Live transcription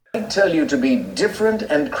I tell you to be different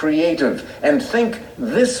and creative and think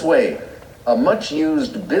this way. A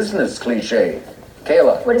much-used business cliche.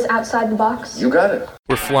 Kayla. What is outside the box? You got it.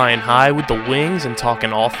 We're flying high with the wings and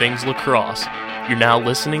talking all things lacrosse. You're now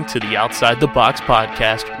listening to the Outside the Box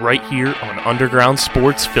podcast right here on Underground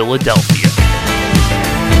Sports Philadelphia.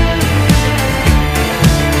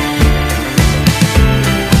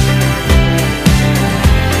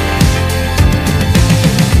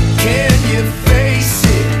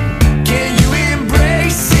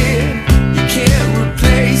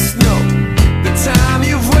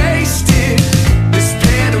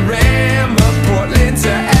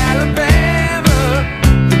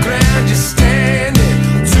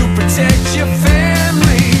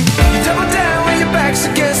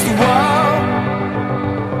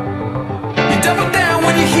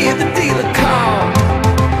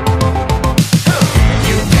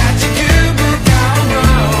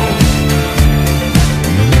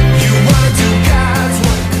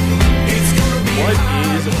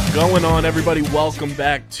 Everybody, welcome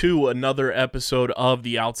back to another episode of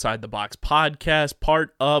the Outside the Box podcast,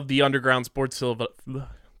 part of the Underground Sports Philadelphia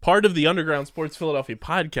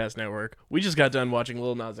podcast network. We just got done watching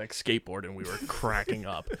Lil Nas X skateboard and we were cracking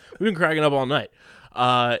up. We've been cracking up all night.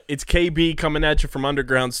 It's KB coming at you from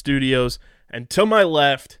Underground Studios, and to my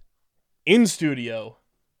left, in studio,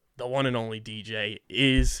 the one and only DJ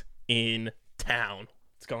is in town.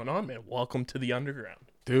 What's going on, man? Welcome to the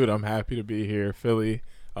Underground. Dude, I'm happy to be here. Philly,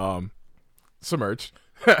 submerged.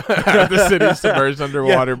 The city's submerged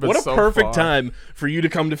underwater, but what a so perfect far. time for you to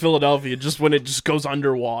come to Philadelphia just when it just goes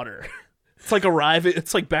underwater. It's like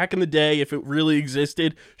it's like back in the day, if it really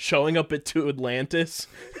existed, showing up to Atlantis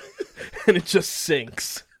and it just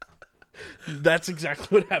sinks. That's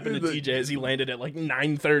exactly what happened to DJ as he landed at like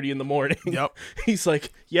 9:30 in the morning. Yep. He's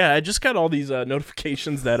like, yeah, I just got all these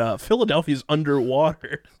notifications that Philadelphia's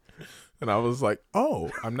underwater. And I was like,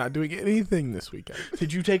 oh, I'm not doing anything this weekend.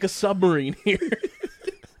 Did you take a submarine here?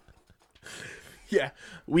 Yeah,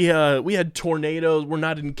 we had tornadoes. We're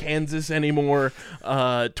not in Kansas anymore.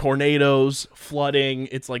 Tornadoes, flooding.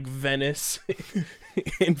 It's like Venice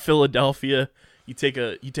in Philadelphia. You take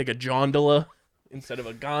a jondola instead of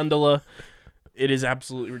a gondola. It is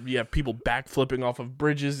absolutely, you have people backflipping off of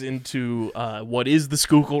bridges into what is the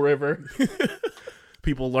Schuylkill River.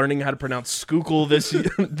 People learning how to pronounce Schuylkill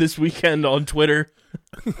this weekend on Twitter.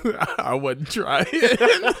 I wouldn't try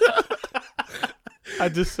it. I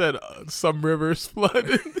just said some rivers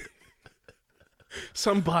flooded.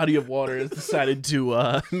 Some body of water has decided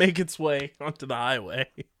to make its way onto the highway.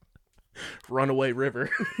 Runaway River.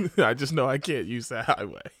 I just know I can't use that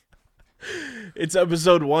highway. It's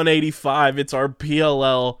episode 185. It's our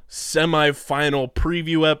PLL semifinal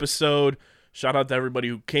preview episode. Shout out to everybody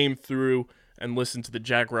who came through and listen to the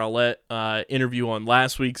Jack Rowlett interview on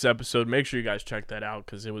last week's episode. Make sure you guys check that out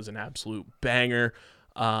because it was an absolute banger.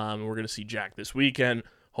 We're going to see Jack this weekend,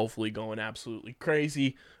 hopefully going absolutely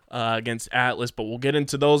crazy against Atlas. But we'll get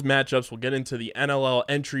into those matchups. We'll get into the NLL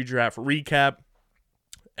entry draft recap.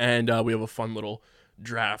 And we have a fun little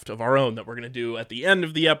draft of our own that we're going to do at the end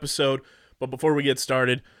of the episode. But before we get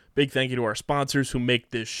started, big thank you to our sponsors who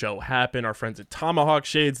make this show happen. Our friends at Tomahawk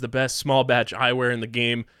Shades, the best small batch eyewear in the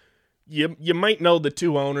game. You might know the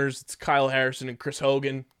two owners. It's Kyle Harrison and Chris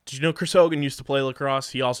Hogan. Did you know Chris Hogan used to play lacrosse?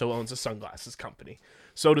 He also owns a sunglasses company.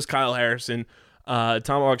 So does Kyle Harrison.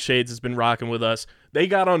 Tomahawk Shades has been rocking with us. They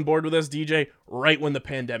got on board with us, DJ, right when the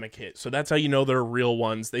pandemic hit. So that's how you know they're real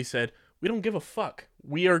ones. They said, we don't give a fuck.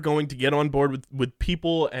 We are going to get on board with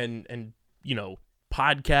people and you know,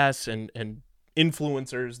 podcasts and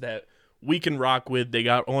influencers that we can rock with. They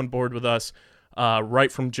got on board with us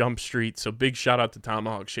right from Jump Street. So big shout out to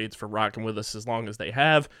Tomahawk Shades for rocking with us as long as they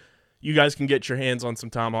have. You guys can get your hands on some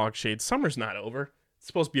Tomahawk Shades. Summer's not over. It's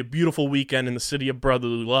supposed to be a beautiful weekend in the city of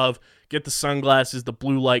brotherly love. Get the sunglasses, the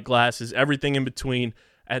blue light glasses, everything in between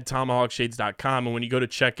at tomahawkshades.com. And when you go to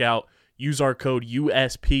checkout, use our code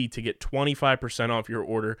USP to get 25% off your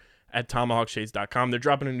order at tomahawkshades.com. They're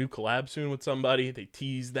dropping a new collab soon with somebody. They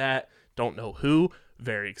teased that. Don't know who.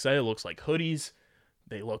 Very excited. It looks like hoodies.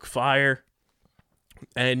 They look fire.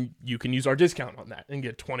 And you can use our discount on that and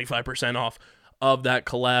get 25% off of that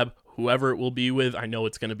collab, whoever it will be with. I know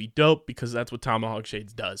it's going to be dope because that's what Tomahawk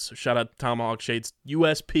Shades does. So shout out to Tomahawk Shades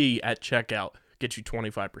USP at checkout. Get you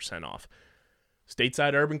 25% off.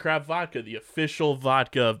 Stateside Urban Craft Vodka, the official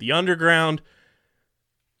vodka of the Underground.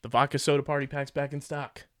 The vodka soda party pack's back in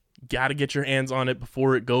stock. Got to get your hands on it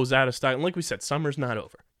before it goes out of stock. And like we said, summer's not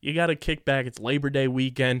over. You got to kick back. It's Labor Day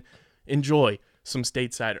weekend. Enjoy some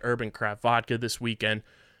Stateside Urban Craft Vodka this weekend.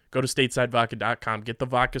 Go to statesidevodka.com. Get the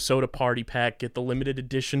vodka soda party pack. Get the limited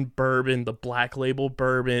edition bourbon, the black label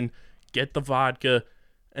bourbon. Get the vodka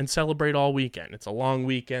and celebrate all weekend. It's a long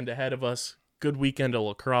weekend ahead of us. Good weekend of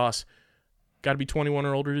lacrosse. Got to be 21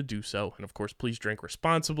 or older to do so. And, of course, please drink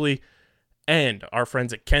responsibly. And our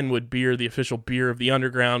friends at Kenwood Beer, the official beer of the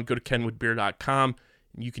Underground. Go to kenwoodbeer.com.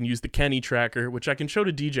 And you can use the Kenny Tracker, which I can show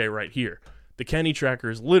to DJ right here. The Kenny Tracker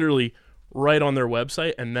is literally right on their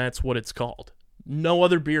website, and that's what it's called. No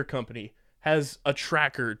other beer company has a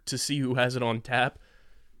tracker to see who has it on tap.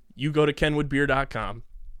 You go to kenwoodbeer.com.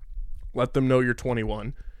 Let them know you're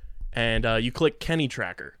 21. And you click Kenny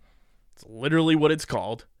Tracker. It's literally what it's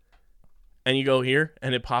called. And you go here,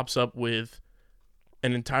 and it pops up with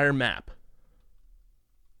an entire map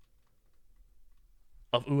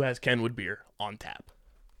of who has Kenwood beer on tap.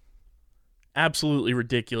 Absolutely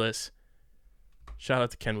ridiculous. Shout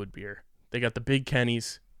out to Kenwood beer. They got the big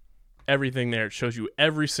Kennys, everything there. It shows you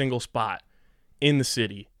every single spot in the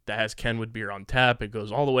city that has Kenwood beer on tap. It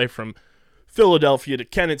goes all the way from Philadelphia to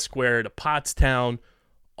Kennett Square to Pottstown,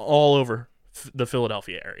 all over the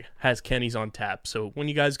Philadelphia area. Has Kenny's on tap. So when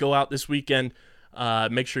you guys go out this weekend,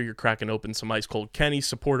 make sure you're cracking open some ice cold Kenny's.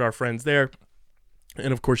 Support our friends there.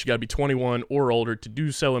 And of course, you got to be 21 or older to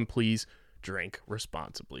do so, and please drink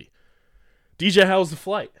responsibly. DJ, how was the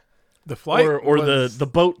flight? The flight or was, the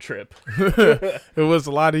boat trip? It was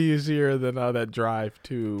a lot easier than that drive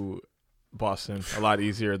to Boston. A lot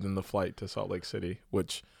easier than the flight to Salt Lake City,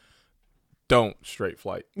 which don't straight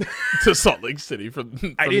flight to Salt Lake City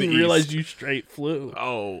from I didn't the realize east. You straight flew.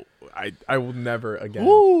 Oh, I will never again.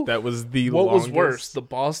 Woo! That was the What longest. was worse, the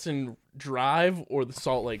Boston drive or the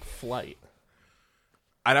Salt Lake flight?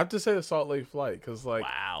 I'd have to say the Salt Lake flight because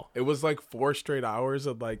Wow. it was 4 straight hours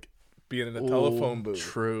of being in a telephone booth.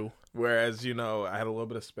 True. Whereas, I had a little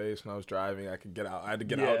bit of space when I was driving. I could get out. I had to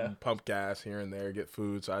get out and pump gas here and there, get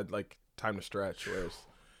food. So I had time to stretch. Whereas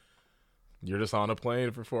you're just on a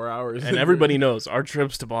plane for 4 hours. And everybody knows our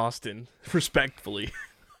trips to Boston, respectfully,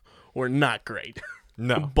 were not great.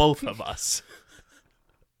 No. Both of us.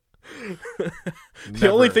 The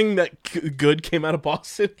only thing that good came out of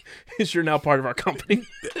Boston is you're now part of our company.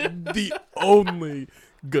 The only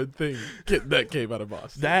good thing that came out of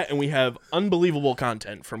Boston. That, and we have unbelievable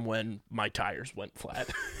content from when my tires went flat.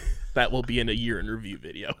 That will be in a year in review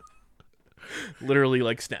video. Literally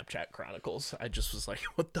like Snapchat Chronicles. I just was like,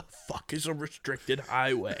 what the fuck is a restricted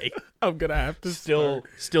highway? I'm gonna have to still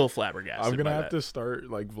flabbergasted. I'm gonna by have that. to start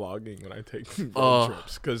vlogging when I take road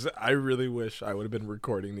trips because I really wish I would have been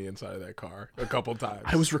recording the inside of that car a couple times.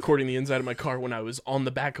 I was recording the inside of my car when I was on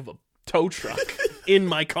the back of a tow truck in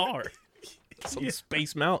my car. It's on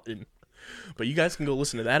Space Mountain. But you guys can go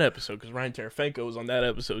listen to that episode because Ryan Terefenko was on that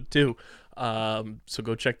episode too. So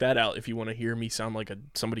go check that out if you want to hear me sound like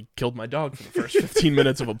somebody killed my dog for the first 15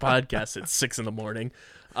 minutes of a podcast at 6 a.m.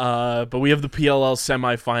 But we have the PLL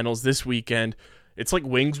semifinals this weekend. It's like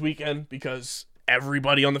Wings weekend because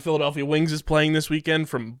everybody on the Philadelphia Wings is playing this weekend,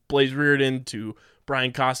 from Blaze Reardon to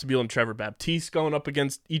Brian Costabile and Trevor Baptiste going up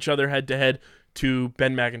against each other head-to-head, to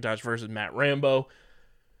Ben McIntosh versus Matt Rambo.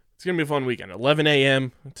 It's going to be a fun weekend. 11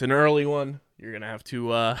 a.m. It's an early one. You're going to have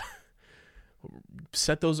to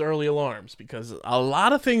set those early alarms because a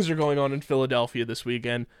lot of things are going on in Philadelphia this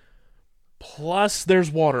weekend. Plus,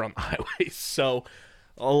 there's water on the highways. So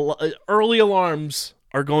early alarms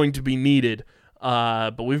are going to be needed.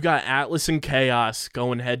 But we've got Atlas and Chaos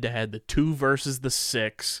going head-to-head. The 2 versus the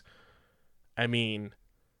 6. I mean,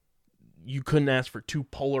 you couldn't ask for 2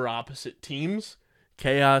 polar opposite teams.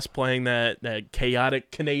 Chaos playing that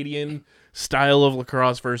chaotic Canadian style of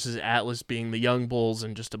lacrosse versus Atlas being the young bulls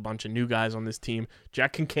and just a bunch of new guys on this team.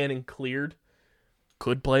 Jack Kincannon cleared.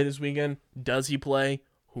 Could play this weekend. Does he play?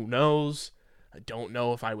 Who knows? I don't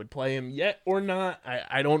know if I would play him yet or not.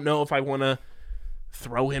 I don't know if I want to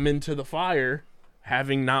throw him into the fire,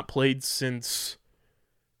 having not played since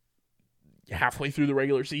halfway through the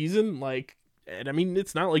regular season. And I mean,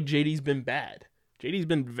 it's not like JD's been bad. JD's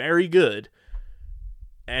been very good.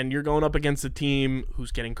 And you're going up against a team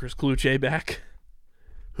who's getting Chris Kluche back,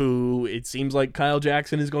 who it seems like Kyle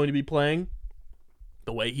Jackson is going to be playing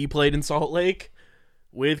the way he played in Salt Lake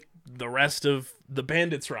with the rest of the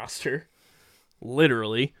Bandits roster,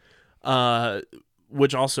 literally,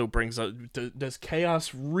 which also brings up, does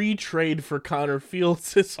Chaos retrade for Connor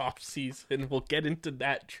Fields this offseason? We'll get into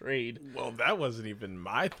that trade. Well, that wasn't even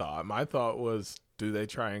my thought. My thought was, do they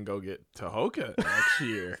try and go get Tehoka next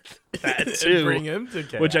year? That too. And bring him to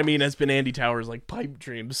Chaos. Which, I mean, has been Andy Towers' pipe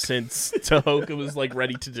dream since Tehoka was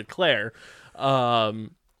ready to declare.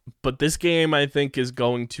 But this game, I think, is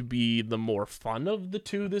going to be the more fun of the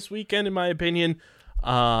two this weekend, in my opinion.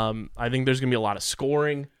 I think there's going to be a lot of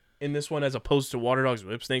scoring. in this one as opposed to Water Dogs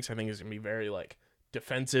Whip Snakes. I think is going to be very like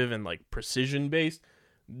defensive and like precision based.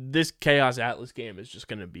 This Chaos Atlas game is just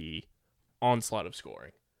going to be onslaught of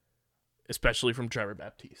scoring, especially from Trevor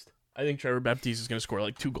Baptiste. I think Trevor Baptiste is going to score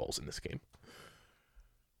like 2 goals in this game.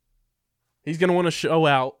 He's going to want to show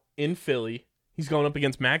out in Philly. He's going up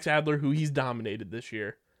against Max Adler, who he's dominated this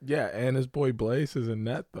year. Yeah, and his boy Blaze is in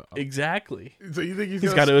net, though. Exactly. So you think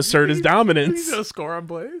he's got to assert his dominance? He's going to score on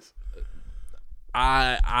Blaze?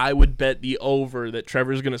 I would bet the over that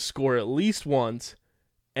Trevor's going to score at least once,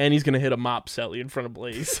 and he's going to hit a mop celly in front of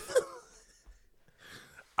Blaze.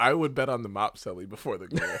 I would bet on the mop celly before the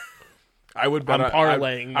goal. I would bet I'm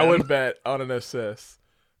parlaying. I would bet on an assist.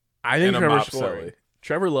 I think and a Trevor's mop scoring. celly.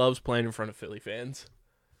 Trevor loves playing in front of Philly fans.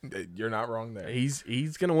 You're not wrong there. He's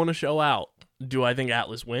going to want to show out. Do I think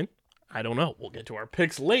Atlas win? I don't know. We'll get to our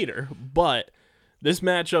picks later, but this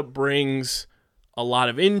matchup brings a lot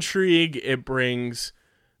of intrigue. It brings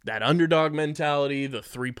that underdog mentality, the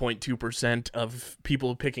 3.2% of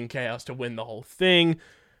people picking Chaos to win the whole thing.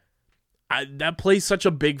 That plays such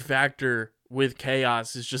a big factor with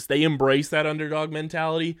Chaos. It's just they embrace that underdog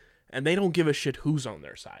mentality, and they don't give a shit who's on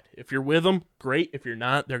their side. If you're with them, great. If you're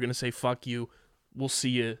not, they're going to say, fuck you. We'll see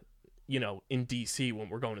you, in DC when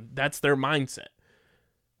we're going. That's their mindset.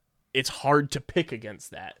 It's hard to pick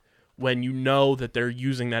against that when you know that they're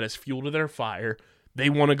using that as fuel to their fire. They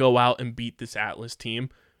want to go out and beat this Atlas team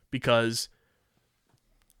because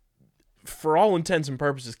for all intents and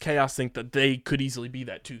purposes, Chaos think that they could easily be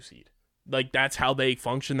that 2 seed. Like, that's how they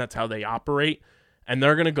function. That's how they operate. And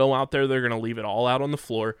they're going to go out there. They're going to leave it all out on the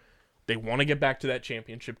floor. They want to get back to that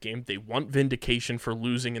championship game. They want vindication for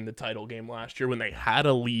losing in the title game last year when they had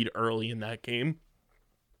a lead early in that game.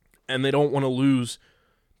 And they don't want to lose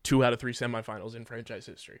 2 out of 3 semifinals in franchise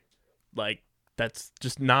history. Like, that's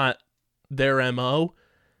just not their MO.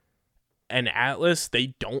 And Atlas,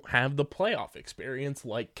 they don't have the playoff experience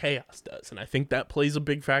like Chaos does. And I think that plays a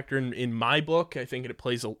big factor in my book. I think it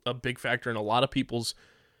plays a big factor in a lot of people's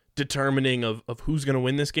determining of who's going to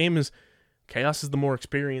win this game is Chaos is the more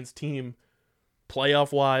experienced team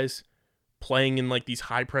playoff-wise, playing in like these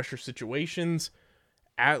high-pressure situations.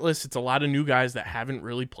 Atlas, it's a lot of new guys that haven't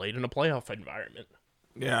really played in a playoff environment.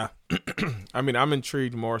 Yeah. I mean, I'm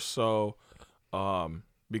intrigued more so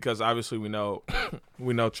because obviously we know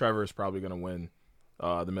Trevor is probably going to win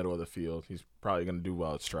the middle of the field. He's probably going to do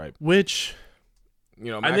well at Stripe. Which,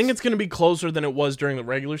 Max, I think it's going to be closer than it was during the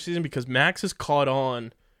regular season because Max has caught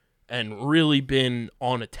on and really been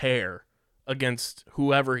on a tear against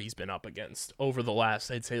whoever he's been up against over the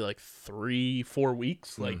last, I'd say, like 3-4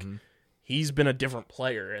 weeks. Like, he's been a different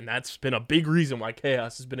player, and that's been a big reason why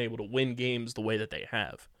Chaos has been able to win games the way that they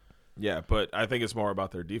have. Yeah, but I think it's more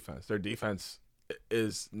about their defense. Their defense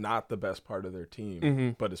is not the best part of their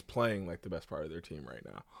team, but is playing like the best part of their team right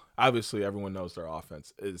now. Obviously, everyone knows their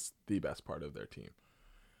offense is the best part of their team.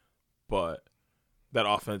 But that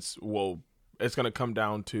offense it's going to come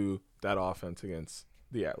down to that offense against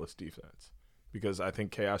the Atlas defense. Because I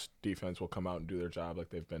think Chaos defense will come out and do their job like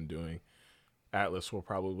they've been doing. Atlas will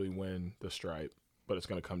probably win the Stripe, but it's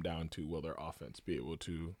going to come down to will their offense be able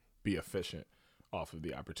to be efficient off of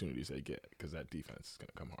the opportunities they get, because that defense is going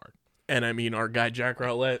to come hard. And I mean, our guy Jack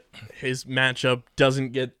Rowlett, his matchup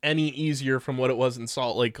doesn't get any easier from what it was in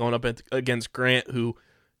Salt Lake going up against Grant, who,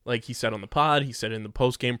 like he said on the pod, he said in the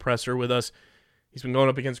post-game presser with us, he's been going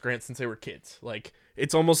up against Grant since they were kids. Like,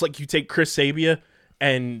 it's almost like you take Chris Sabia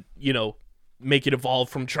and, make it evolve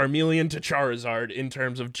from Charmeleon to Charizard in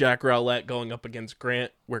terms of Jack Rowlett going up against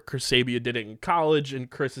Grant, where Chris Sabia did it in college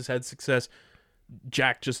and Chris has had success.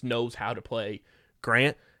 Jack just knows how to play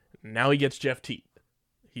Grant. Now he gets Jeff Teat.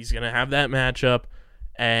 He's going to have that matchup.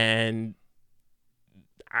 And,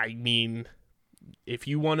 I mean, if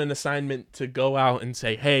you want an assignment to go out and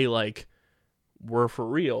say, hey, like, we're for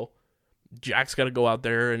real, Jack's got to go out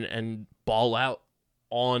there and ball out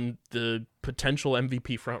on the potential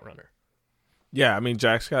MVP frontrunner. Yeah, I mean,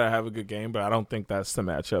 Jack's got to have a good game, but I don't think that's the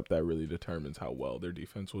matchup that really determines how well their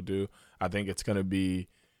defense will do. I think it's going to be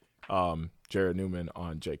Jared Newman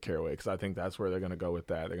on Jake Caraway, because I think that's where they're going to go with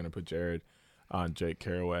that. They're going to put Jared on Jake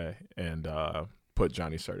Caraway and put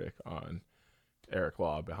Johnny Surdick on Eric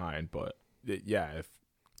Law behind. But, if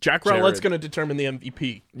Jack Rowlett's going to determine the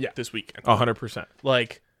MVP this weekend. 100%.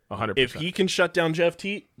 Like, 100%. If he can shut down Jeff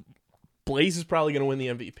Teat, Blaze is probably going to win the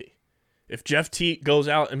MVP. If Jeff Teat goes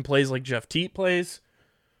out and plays like Jeff Teat plays,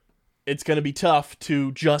 it's going to be tough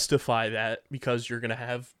to justify that because you're going to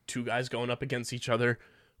have 2 guys going up against each other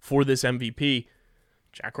for this MVP.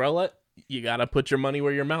 Jack Rowlett, you got to put your money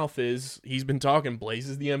where your mouth is. He's been talking. Blaze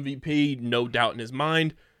is the MVP, no doubt in his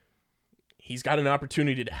mind. he's got an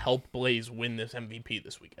opportunity to help Blaze win this MVP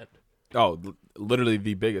this weekend. Oh, literally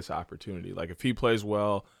the biggest opportunity. Like if he plays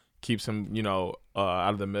well, keeps him, out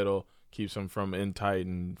of the middle, keeps him from in tight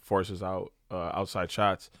and forces out outside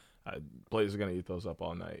shots, Blaze is going to eat those up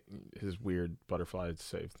all night. His weird butterfly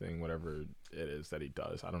save thing, whatever it is that he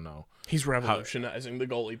does, I don't know. He's revolutionizing the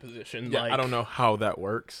goalie position. Yeah, I don't know how that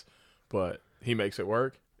works, but he makes it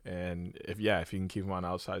work. And if he can keep him on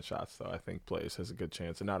outside shots, though, I think Blaze has a good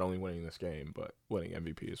chance of not only winning this game, but winning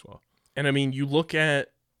MVP as well. And I mean, you look at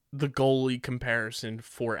the goalie comparison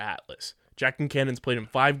for Atlas. Jack Kincannon's played in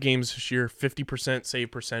 5 games this year, 50% save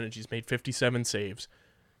percentage. He's made 57 saves.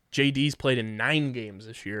 JD's played in 9 games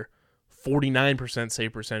this year, 49%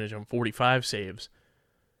 save percentage on 45 saves.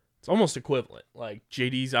 It's almost equivalent. Like,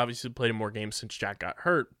 JD's obviously played in more games since Jack got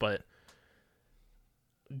hurt, but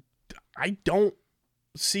I don't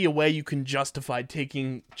see a way you can justify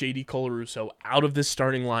taking JD Colarusso out of this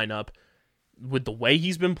starting lineup with the way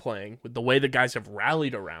he's been playing, with the way the guys have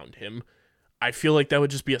rallied around him. I feel like that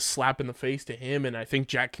would just be a slap in the face to him, and I think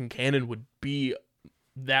Jack Kincannon would be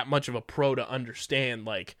that much of a pro to understand,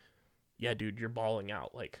 like, yeah, dude, you're balling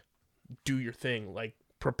out. Like, do your thing. Like,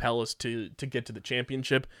 propel us to get to the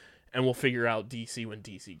championship, and we'll figure out DC when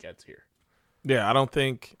DC gets here. Yeah, I don't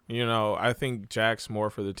think, I think Jack's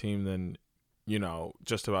more for the team than,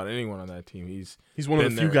 just about anyone on that team. He's one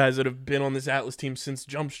of the few guys that have been on this Atlas team since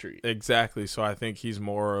Jump Street. Exactly. So I think he's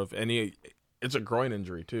more of it's a groin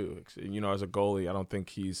injury too. As a goalie, I don't think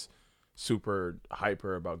he's super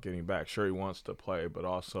hyper about getting back. Sure, he wants to play, but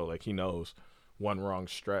also like he knows one wrong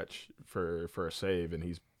stretch for a save and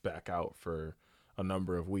he's back out for a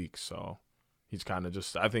number of weeks. So he's kind of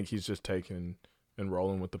I think he's just taking and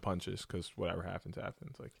rolling with the punches because whatever happens.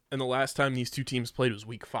 Like, and the last time these two teams played was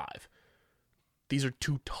week 5. These are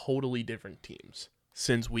 2 totally different teams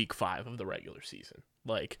since week 5 of the regular season.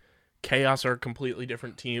 Like, Chaos are a completely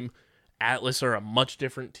different team. Atlas are a much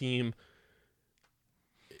different team.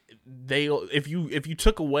 If you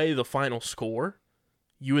took away the final score,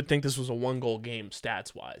 you would think this was a 1-goal game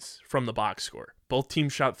stats-wise from the box score. Both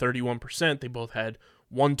teams shot 31%. They both had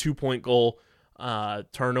 1 2-point goal.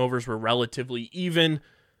 Turnovers were relatively even.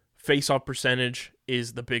 Face-off percentage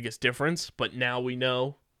is the biggest difference, but now we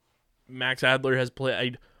know Max Adler has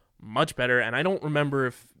played much better, and I don't remember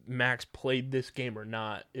if Max played this game or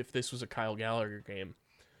not, if this was a Kyle Gallagher game.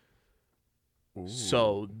 Ooh.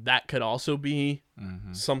 So that could also be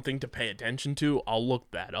something to pay attention to. I'll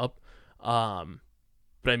look that up.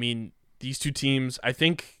 But I mean, these two teams, I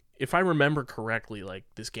think, if I remember correctly, like,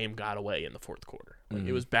 this game got away in the 4th quarter. Like,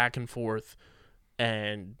 it was back and forth,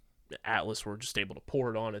 and Atlas were just able to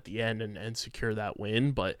pour it on at the end and secure that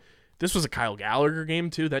win. But this was a Kyle Gallagher game,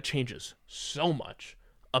 too. That changes so much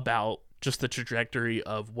about just the trajectory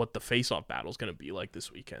of what the face-off battle is going to be like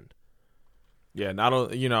this weekend. Yeah, not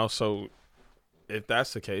only, so if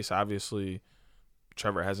that's the case, obviously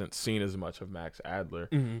Trevor hasn't seen as much of Max Adler,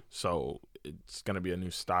 so it's going to be a new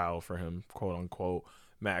style for him, quote unquote.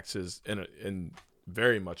 Max is in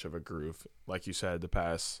very much of a groove, like you said, the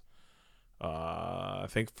past I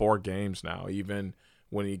think 4 games now. Even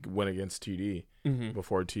when he went against TD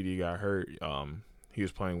before TD got hurt, he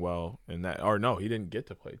was playing well in that. Or no, he didn't get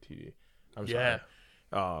to play TD. I'm sorry.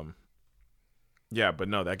 Yeah, but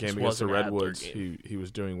no, that game against the Redwoods, he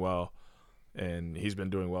was doing well, and he's been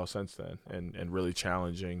doing well since then, and really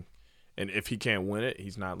challenging. And if he can't win it,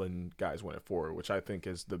 he's not letting guys win it forward, which I think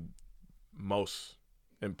is the most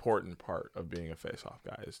important part of being a face-off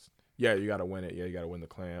guy. You got to win it. Yeah, you got to win the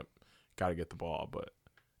clamp. Got to get the ball. But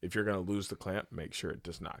if you're going to lose the clamp, make sure it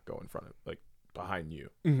does not go in front of, like, behind you.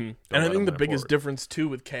 And I think the biggest difference, too,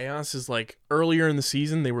 with Chaos is, like, earlier in the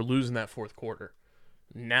season, they were losing that 4th quarter.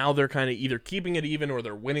 Now they're kind of either keeping it even or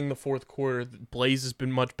they're winning the 4th quarter. Blaze has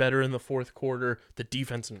been much better in the 4th quarter. The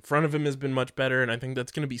defense in front of him has been much better, and I think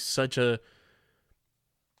that's going to be such a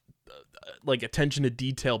attention to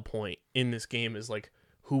detail point in this game is, like,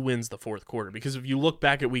 who wins the 4th quarter. Because if you look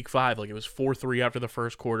back at week 5, like, it was 4-3 after the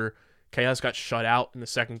 1st quarter. Chaos got shut out in the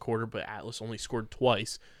 2nd quarter, but Atlas only scored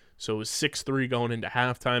twice. So it was 6-3 going into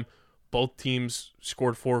halftime. Both teams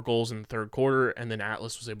scored 4 goals in the 3rd quarter, and then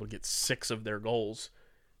Atlas was able to get 6 of their goals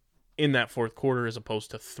in that 4th quarter as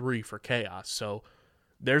opposed to 3 for Chaos. So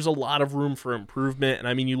there's a lot of room for improvement. And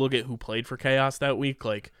I mean, you look at who played for Chaos that week,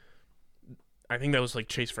 like, I think that was like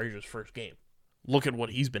Chase Frazier's first game. Look at what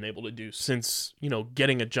he's been able to do since,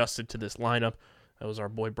 getting adjusted to this lineup. That was our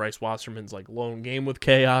boy Bryce Wasserman's like lone game with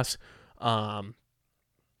Chaos.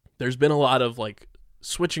 There's been a lot of like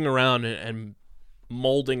switching around and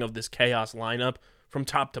molding of this Chaos lineup from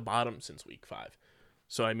top to bottom since week 5.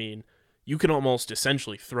 So, I mean, you can almost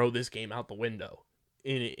essentially throw this game out the window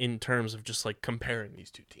in terms of just like comparing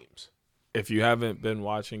these two teams. If you haven't been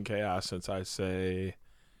watching Chaos since I say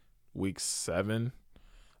week 7,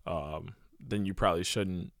 then you probably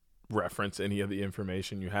shouldn't reference any of the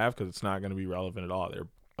information you have because it's not going to be relevant at all. They're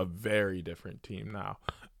a very different team now.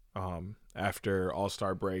 After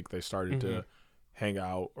All-Star break, they started to hang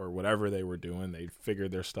out or whatever they were doing. They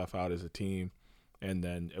figured their stuff out as a team, and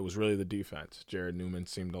then it was really the defense. Jared Newman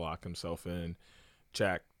seemed to lock himself in.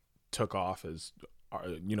 Jack took off as,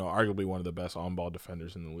 arguably one of the best on-ball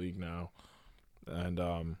defenders in the league now, and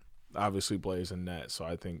obviously Blaze and net. So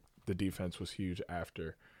I think the defense was huge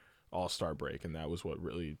after All-Star break, and that was what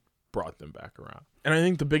really brought them back around. And I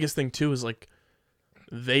think the biggest thing too is like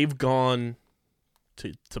they've gone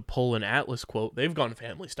to pull an Atlas quote, they've gone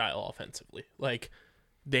family style offensively. Like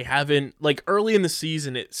they haven't, like early in the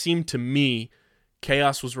season, it seemed to me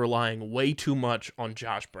Chaos was relying way too much on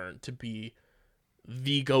Josh Byrne to be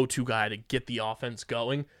the go-to guy to get the offense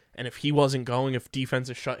going. And if he wasn't going, if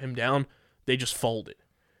defenses shut him down, they just folded.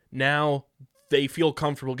 Now they feel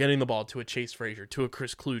comfortable getting the ball to a Chase Frazier, to a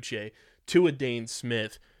Chris Cloutier, to a Dane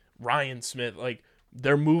Smith, Ryan Smith. Like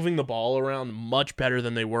they're moving the ball around much better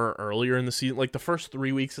than they were earlier in the season. Like the first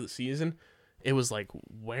 3 weeks of the season, it was like,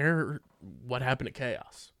 what happened to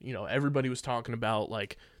Chaos? Everybody was talking about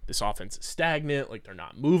like this offense is stagnant, like they're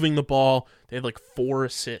not moving the ball. They had like 4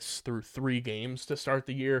 assists through 3 games to start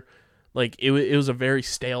the year. Like it was a very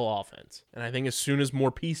stale offense. And I think as soon as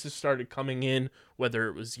more pieces started coming in, whether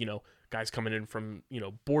it was, guys coming in from,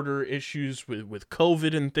 border issues with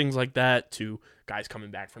COVID and things like that, to guys coming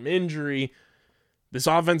back from injury, this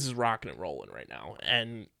offense is rocking and rolling right now.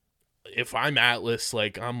 And if I'm Atlas,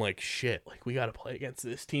 like I'm like, shit, like we got to play against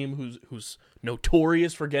this team who's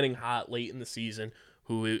notorious for getting hot late in the season,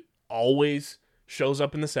 who always shows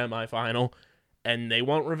up in the semifinal, and they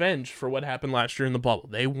want revenge for what happened last year in the bubble.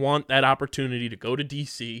 They want that opportunity to go to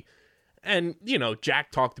DC. And,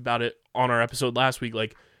 Jack talked about it on our episode last week.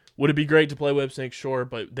 Like, would it be great to play Whip Snakes? Sure,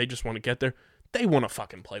 but they just want to get there. They want to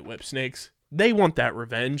fucking play Whip Snakes. They want that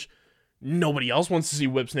revenge. Nobody else wants to see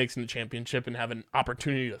Whip Snakes in the championship and have an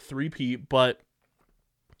opportunity to three-peat, but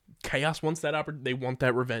Chaos wants that they want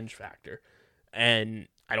that revenge factor. And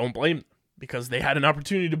I don't blame them, because they had an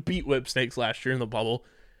opportunity to beat Whip Snakes last year in the bubble,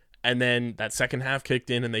 and then that second half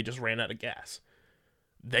kicked in and they just ran out of gas.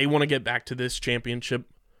 They want to get back to this championship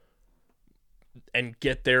and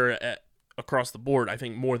get there across the board, I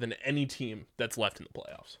think, more than any team that's left in the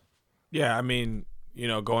playoffs. Yeah, I mean,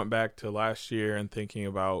 going back to last year and thinking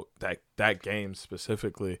about that game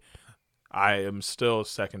specifically, I am still a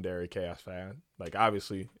secondary Chaos fan. Like,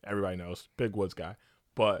 obviously, everybody knows, big Woods guy,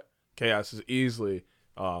 but Chaos is easily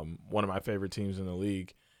one of my favorite teams in the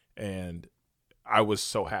league, and I was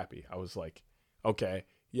so happy. I was like, okay,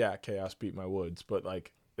 yeah, Chaos beat my Woods, but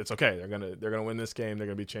like it's okay. They're gonna win this game. They're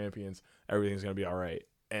gonna be champions. Everything's gonna be all right.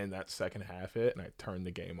 And that second half hit, and I turned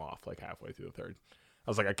the game off like halfway through the third. I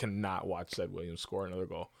was like, I cannot watch Zed Williams score another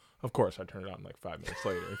goal. Of course, I turned it on like 5 minutes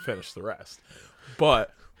later and finished the rest.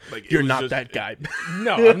 But like, you're not that guy.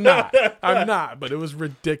 No, I'm not. I'm not. But it was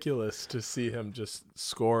ridiculous to see him just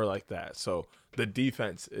score like that. So the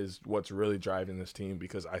defense is what's really driving this team,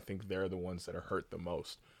 because I think they're the ones that are hurt the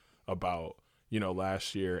most about,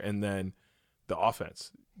 last year. And then the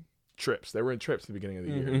offense, trips. They were in trips at the beginning of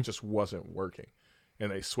the year. It just wasn't working. And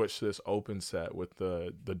they switched to this open set with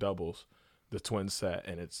the doubles, the twin set,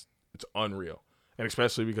 and it's unreal. And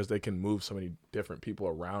especially because they can move so many different people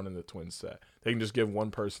around in the twin set. They can just give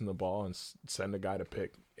one person the ball and send a guy to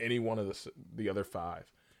pick any one of the other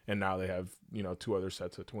 5. And now they have, 2 other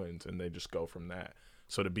sets of twins, and they just go from that.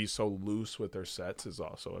 So to be so loose with their sets is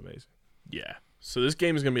also amazing. Yeah. So this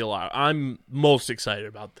game is going to be a lot. I'm most excited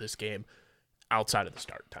about this game outside of the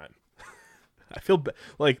start time. I feel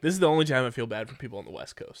like this is the only time I feel bad for people on the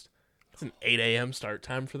West Coast. It's an 8 a.m. start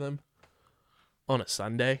time for them on a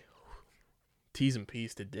Sunday. T's and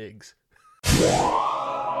P's to Diggs.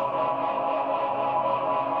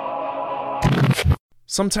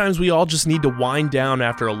 Sometimes we all just need to wind down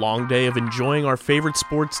after a long day of enjoying our favorite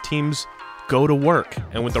sports teams go to work.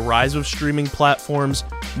 And with the rise of streaming platforms,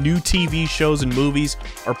 new TV shows and movies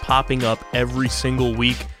are popping up every single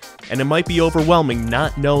week, and it might be overwhelming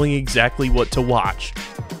not knowing exactly what to watch.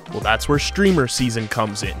 Well, that's where Streamer Season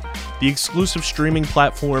comes in, the exclusive streaming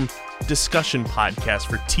platform discussion podcast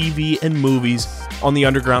for TV and movies on the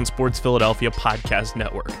Underground Sports Philadelphia podcast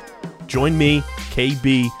network. Join me,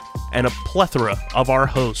 KB, and a plethora of our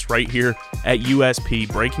hosts right here at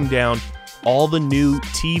USP, breaking down all the new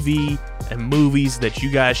TV and movies that you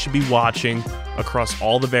guys should be watching across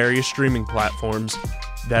all the various streaming platforms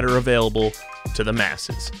that are available to the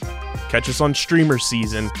masses. Catch us on Streamer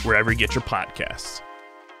Season wherever you get your podcasts.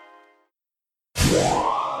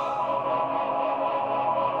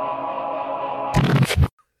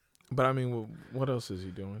 But I mean, what else is he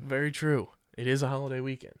doing? Very true. It is a holiday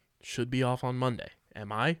weekend. Should be off on Monday.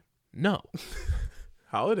 Am I? No.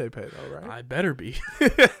 Holiday pay though, right? I better be.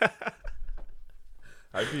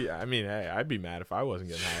 I'd be mad if I wasn't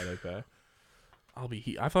getting holiday pay.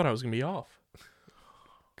 I thought I was going to be off.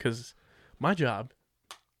 Because my job,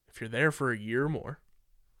 if you're there for a year or more,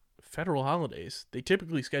 federal holidays, they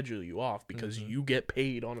typically schedule you off because you get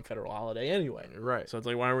paid on a federal holiday anyway. Right. So it's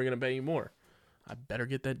like, why are we going to pay you more? I better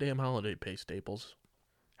get that damn holiday pay, Staples.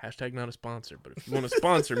 Hashtag not a sponsor, but if you want to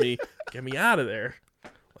sponsor me, get me out of there.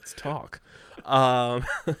 Let's talk.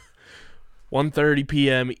 1:30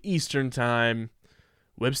 p.m. Eastern Time.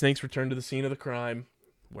 Whipsnakes return to the scene of the crime,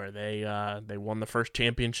 where they won the first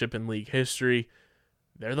championship in league history.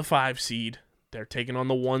 They're the 5 seed. They're taking on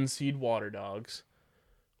the 1 seed Water Dogs.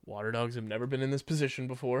 Water Dogs have never been in this position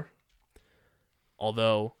before,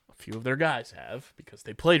 although a few of their guys have, because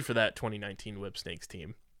they played for that 2019 Whipsnakes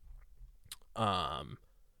team.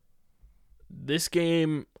 This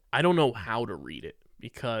game, I don't know how to read it,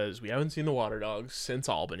 because we haven't seen the Water Dogs since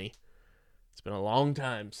Albany. It's been a long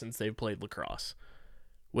time since they've played lacrosse.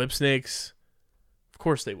 Whipsnakes, of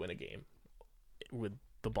course they win a game with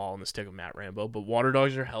the ball in the stick of Matt Rambo, but Water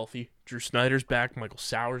Dogs are healthy. Drew Snyder's back. Michael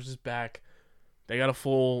Sowers is back. They got a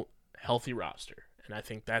full, healthy roster, and I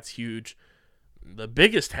think that's huge. The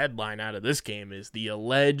biggest headline out of this game is the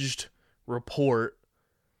alleged report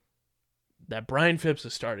that Brian Phipps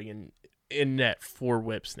is starting in net for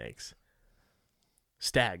Whipsnakes.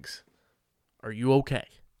 Stags, are you okay?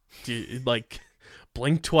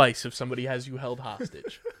 Blink twice if somebody has you held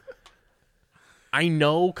hostage. I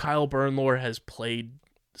know Kyle Bernlor has played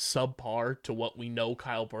subpar to what we know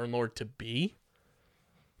Kyle Bernlor to be,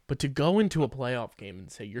 but to go into a playoff game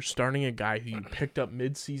and say you're starting a guy who you picked up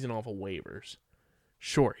mid-season off of waivers,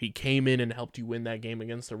 sure, he came in and helped you win that game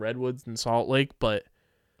against the Redwoods in Salt Lake, but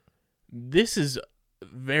this is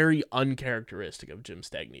very uncharacteristic of Jim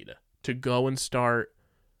Stagnita to go and start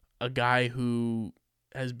a guy who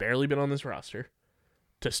has barely been on this roster,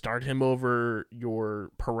 to start him over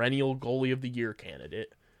your perennial goalie of the year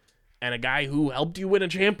candidate, and a guy who helped you win a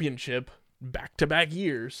championship back-to-back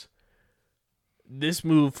years. This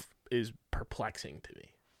move is perplexing to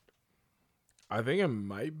me. I think it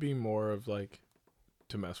might be more of to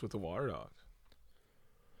mess with the Water Dogs.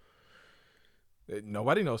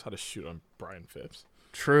 Nobody knows how to shoot on Brian Phipps.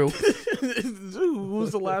 True. Who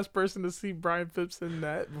was the last person to see Brian Phipps in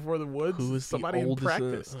net before the Woods? Who is somebody the oldest,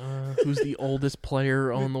 in practice? Who's the oldest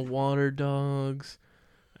player on the Water Dogs?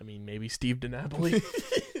 I mean, maybe Steve DiNapoli.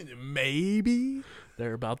 Maybe.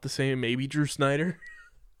 They're about the same. Maybe Drew Snyder.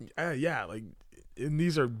 Yeah, and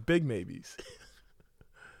these are big maybes.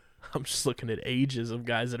 I'm just looking at ages of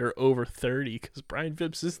guys that are over 30 because Brian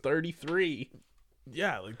Phipps is 33.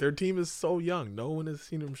 Yeah, their team is so young. No one has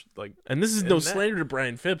seen him and this is no slander to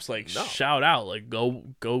Brian Phipps. No. Shout out, go,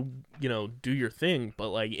 do your thing.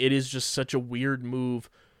 But it is just such a weird move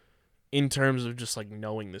in terms of just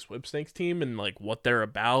knowing this Whipsnakes team and what they're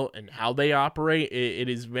about and how they operate. It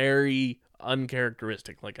is very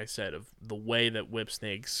uncharacteristic, like I said, of the way that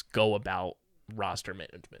Whipsnakes go about roster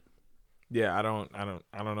management. Yeah, I don't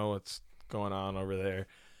know what's going on over there.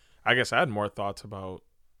 I guess I had more thoughts about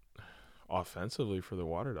offensively for the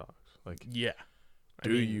Water Dogs.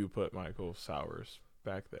 Do you put Michael Sowers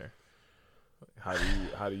back there? How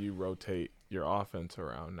do you rotate your offense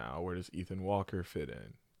around now? Where does Ethan Walker fit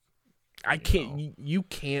in? You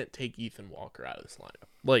can't take Ethan Walker out of this lineup.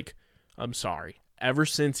 I'm sorry. Ever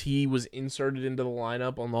since he was inserted into the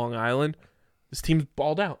lineup on Long Island, this team's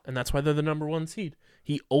balled out, and that's why they're the number 1 seed.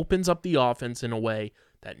 He opens up the offense in a way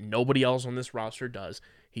that nobody else on this roster does.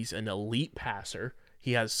 He's an elite passer.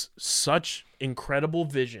 He has such incredible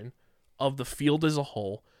vision of the field as a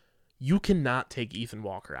whole. You cannot take Ethan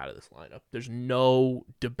Walker out of this lineup. There's no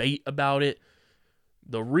debate about it.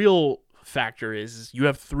 The real factor is you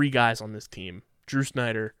have 3 guys on this team, Drew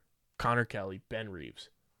Snyder, Connor Kelly, Ben Reeves,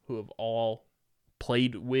 who have all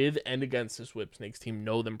played with and against this Whipsnakes team,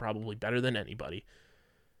 know them probably better than anybody.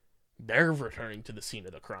 They're returning to the scene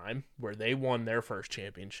of the crime where they won their first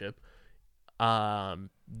championship.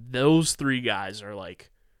 Those 3 guys are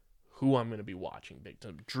who I'm going to be watching big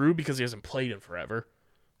time. Drew, because he hasn't played in forever.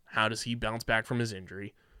 How does he bounce back from his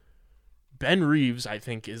injury? Ben Reeves, I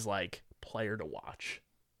think, is player to watch,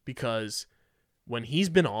 because when he's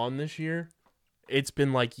been on this year, it's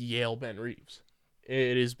been Yale Ben Reeves.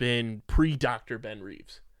 It has been pre-Dr. Ben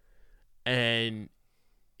Reeves. And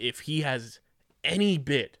if he has any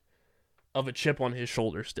bit of a chip on his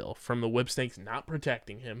shoulder still from the Whipsnakes not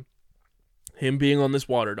protecting him being on this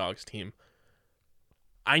Water Dogs team,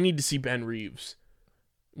 I need to see Ben Reeves,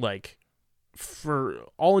 like, for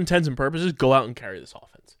all intents and purposes, go out and carry this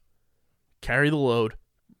offense. Carry the load,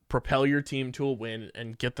 propel your team to a win,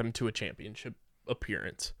 and get them to a championship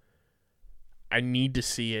appearance. I need to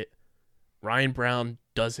see it. Ryan Brown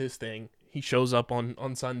does his thing. He shows up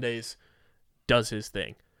on Sundays, does his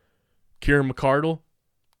thing. Kieran McCardle,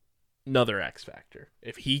 another X factor.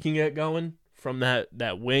 If he can get going from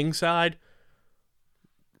that wing side,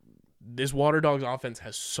 this Water Dogs offense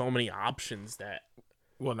has so many options that...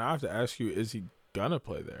 Well, now I have to ask you, is he going to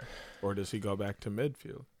play there? Or does he go back to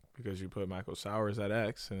midfield? Because you put Michael Sowers at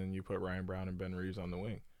X, and then you put Ryan Brown and Ben Reeves on the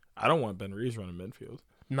wing. I don't want Ben Reeves running midfield.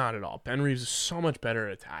 Not at all. Ben Reeves is so much better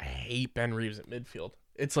at I hate Ben Reeves at midfield.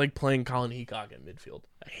 It's like playing Colin Heacock at midfield.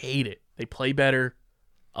 I hate it. They play better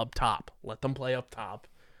up top. Let them play up top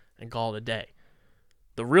and call it a day.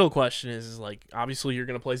 The real question is like, obviously you're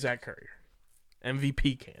going to play Zach Currier,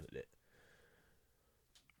 MVP candidate.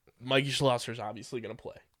 Mikey Schlosser's obviously going to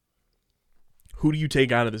play. Who do you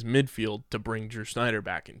take out of this midfield to bring Drew Snyder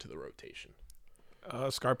back into the rotation?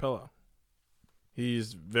 Scarpello.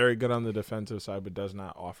 He's very good on the defensive side, but does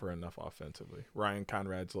not offer enough offensively. Ryan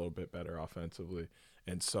Conrad's a little bit better offensively,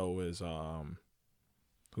 and so is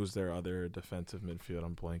who's their other defensive midfield?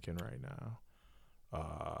 I'm blanking right now.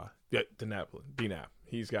 DNAP.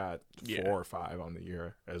 He's got 4 or 5 on the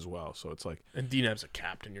year as well. So it's like, and DNAP's a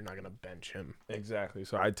captain. You're not going to bench him. Exactly.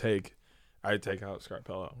 So I'd take out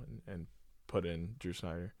Scarpello and put in Drew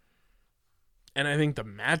Snyder. And I think the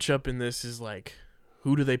matchup in this is like,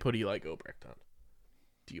 who do they put Eli Gobrecht on?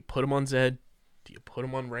 Do you put him on Zed? Do you put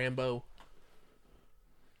him on Rambo?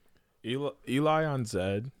 Eli on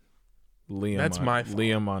Zed.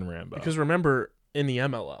 Liam on Rambo. Because remember, in the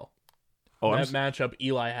MLL, that matchup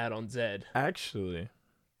Eli had on Zed. Actually,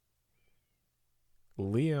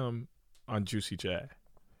 Liam on Juicy J.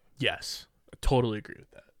 Yes, I totally agree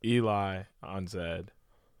with that. Eli on Zed.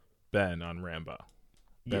 Ben on Rambo.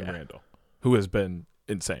 Ben Yeah. Randall, who has been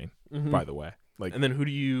insane, by the way. Like, And then who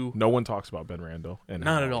do you... no one talks about Ben Randall. And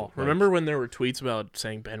Not how, at all. like, Remember when there were tweets about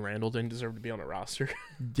saying Ben Randall didn't deserve to be on a roster?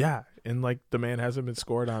 Yeah, and like the man hasn't been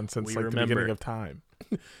scored on since We like remember. the beginning of time.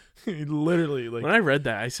 He literally like, When I read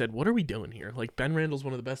that, I said, what are we doing here? Like, Ben Randall's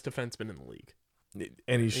one of the best defensemen in the league.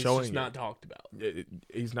 and he's showing just not talked about.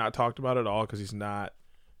 He's not talked about at all because he's not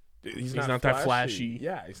that flashy.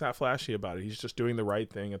 Yeah, he's not flashy about it. He's just doing the right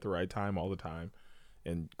thing at the right time all the time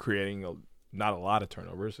and creating not a lot of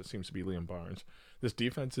turnovers. It seems to be Liam Barnes. This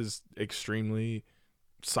defense is extremely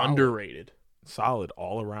solid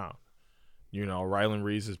all around. You know, Rylan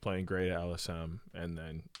Reese is playing great at LSM, and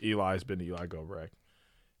then Eli's been Eli Gobrecht.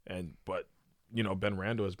 But you know, Ben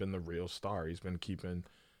Randall has been the real star. He's been keeping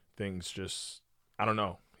things just, I don't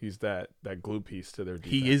know. He's that glue piece to their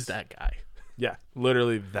defense. He is that guy. Yeah,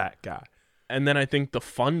 literally that guy. And then I think the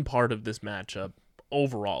fun part of this matchup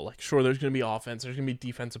overall, like, sure, there's going to be offense, there's going to be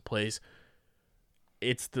defensive plays.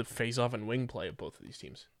 It's the face-off and wing play of both of these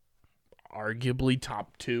teams. Arguably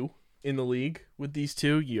top 2 in the league with these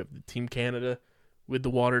two. You have the Team Canada with the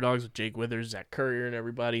Water Dogs, with Jake Withers, Zach Currier, and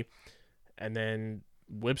everybody. And then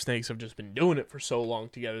Whipsnakes have just been doing it for so long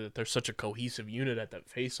together that they're such a cohesive unit at that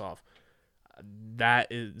face-off. That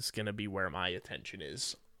is going to be where my attention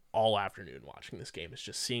is all afternoon watching this game. Is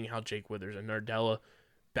just seeing how Jake Withers and Nardella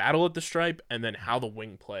battle at the stripe, and then how the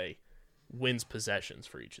wing play wins possessions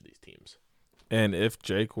for each of these teams. And if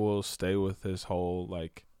Jake will stay with his whole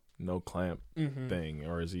like no clamp thing,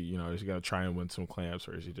 or is he going to try and win some clamps,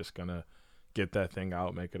 or is he just going to get that thing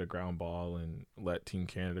out, make it a ground ball, and let Team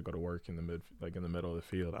Canada go to work in the middle of the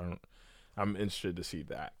field? I'm interested to see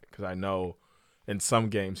that, because I know in some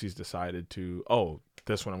games he's decided to,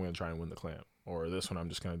 this one I'm going to try and win the clamp, or this one I'm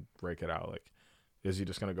just going to break it out. Like, is he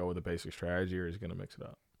just going to go with a basic strategy, or is he going to mix it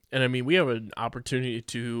up? And I mean, we have an opportunity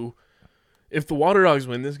to, if the Water Dogs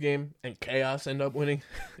win this game and Chaos end up winning,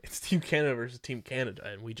 it's Team Canada versus Team Canada,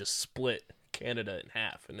 and we just split Canada in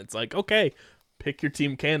half. And it's like, okay, pick your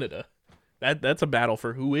Team Canada. That's a battle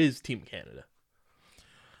for who is Team Canada.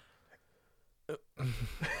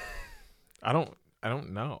 I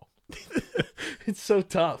don't know. It's so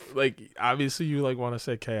tough. Like, obviously you like want to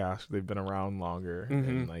say Chaos. They've been around longer,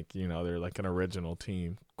 and like, you know, they're like an original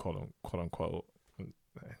team, quote unquote,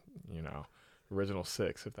 you know, original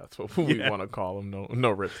 6, if that's what we want to call them. No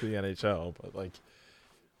rip to the NHL, but like,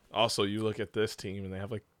 also you look at this team and they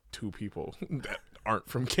have like 2 people that aren't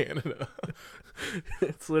from Canada.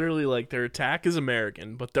 It's literally like their attack is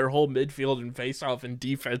American, but their whole midfield and face-off and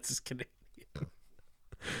defense is Canadian.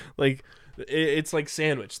 Like, it's like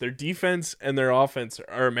sandwich. Their defense and their offense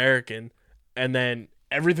are American, and then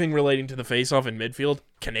everything relating to the face-off and midfield,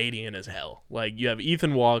 Canadian as hell. Like, you have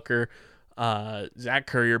Ethan Walker, Zach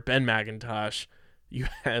Courier, Ben McIntosh. You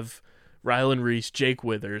have Rylan Reese, Jake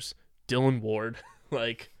Withers, Dylan Ward.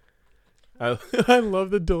 Like, I love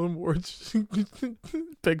the Dylan Ward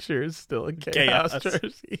picture is still a chaos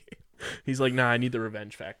jersey. He's like, nah, I need the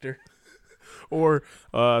revenge factor. Or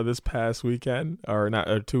this past weekend, or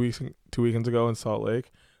not, 2 weekends ago in Salt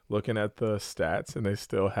Lake, looking at the stats, and they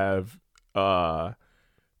still have, who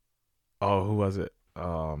was it?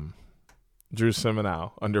 Drew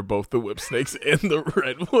Siminow under both the Whip Snakes and the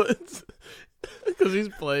Redwoods, because he's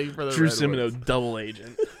playing for the Drew Redwoods. Siminow, double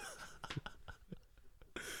agent.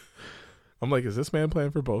 I'm like, is this man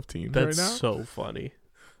playing for both teams That's right now? so funny.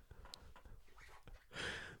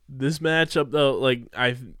 This matchup, though, like,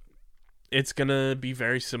 it's gonna be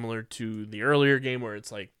very similar to the earlier game where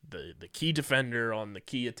it's like the key defender on the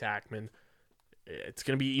key attackman. It's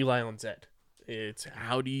gonna be Eli on Zed. It's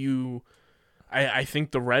how do you? I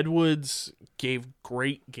think the Redwoods gave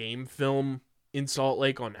great game film in Salt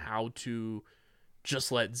Lake on how to just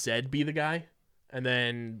let Zed be the guy, and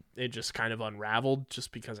then it just kind of unraveled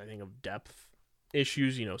just because I think of depth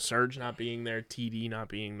issues. You know, Serge not being there, TD not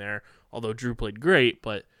being there. Although Drew played great,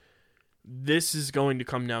 but this is going to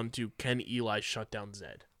come down to, can Eli shut down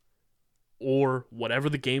Zed? Or whatever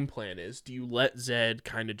the game plan is, do you let Zed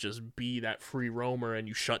kind of just be that free roamer and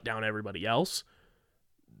you shut down everybody else?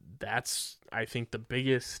 That's, I think, the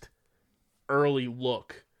biggest early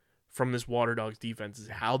look from this Water Dogs defense is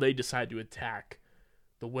how they decide to attack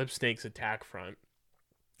the Whip Snakes attack front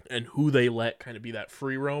and who they let kind of be that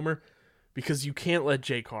free roamer, because you can't let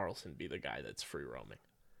Jay Carlson be the guy that's free roaming.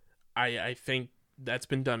 I think that's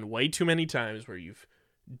been done way too many times where you've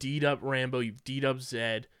D'd up Rambo, you've D'd up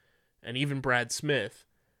Zed, and even Brad Smith,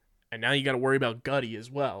 and now you got to worry about Gutty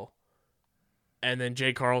as well. And then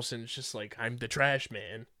Jay Carlson's just like, I'm the trash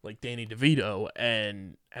man, like Danny DeVito,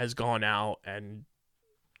 and has gone out and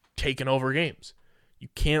taken over games. You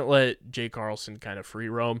can't let Jay Carlson kind of free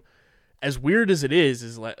roam. As weird as it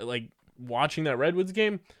is like watching that Redwoods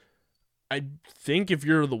game, I think if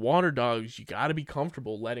you're the Water Dogs, you got to be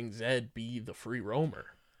comfortable letting Zed be the free roamer.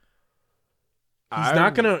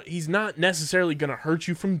 He's not necessarily gonna hurt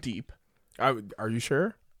you from deep. Are you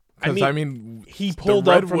sure? I mean, he pulled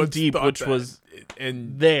up from Redwoods deep, which was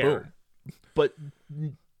and there. boom. But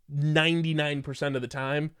 99% of the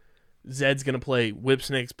time, Zed's gonna play Whip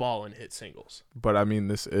Snakes ball and hit singles. But I mean,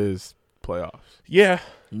 this is playoffs. Yeah,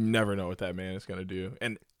 You never know what that man is gonna do.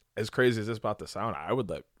 And as crazy as this about to sound, I would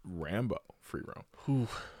let Rambo free roam. Ooh.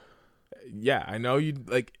 Yeah, I know you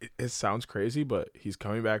like. It sounds crazy, but he's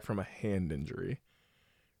coming back from a hand injury.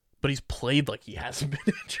 But he's played like he hasn't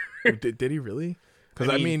been injured. Did he really? Because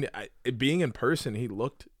I mean, being in person, he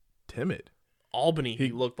looked timid. Albany,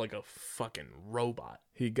 he looked like a fucking robot.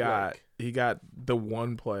 He got the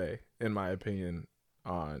one play, in my opinion,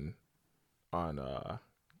 on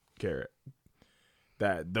Garrett.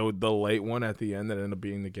 That the late one at the end that ended up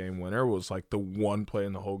being the game winner was like the one play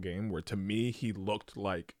in the whole game where, to me, he looked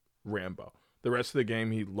like Rambo. The rest of the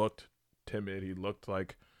game, he looked timid. He looked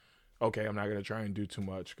like, okay, I'm not gonna try and do too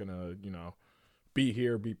much. Gonna, be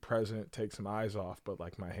here, be present, take some eyes off, but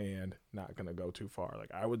like my hand not gonna go too far.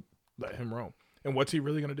 Like I would let him roam. And what's he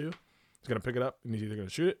really gonna do? He's gonna pick it up and he's either gonna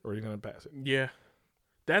shoot it or he's gonna pass it. Yeah.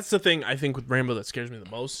 That's the thing I think with Rambo that scares me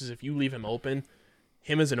the most is if you leave him open,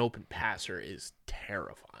 him as an open passer is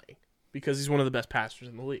terrifying because he's one of the best passers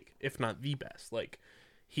in the league, if not the best. Like,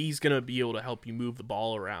 he's going to be able to help you move the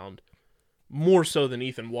ball around more so than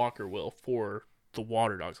Ethan Walker will for the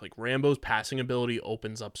Water Dogs. Like, Rambo's passing ability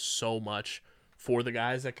opens up so much for the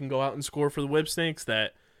guys that can go out and score for the Whip Snakes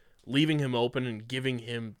that leaving him open and giving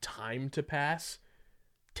him time to pass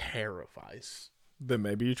terrifies. Then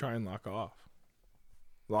maybe you try and lock off.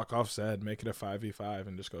 Lock off Zed, make it a 5v5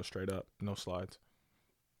 and just go straight up. No slides.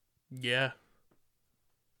 Yeah.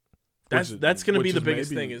 That's going to be the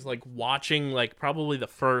biggest maybe thing is like watching like probably the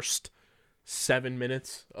first 7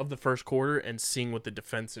 minutes of the first quarter and seeing what the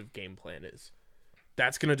defensive game plan is.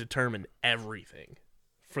 That's going to determine everything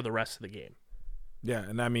for the rest of the game. Yeah,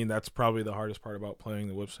 and I mean that's probably the hardest part about playing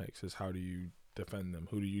the Whip Snakes is how do you defend them?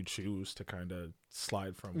 Who do you choose to kind of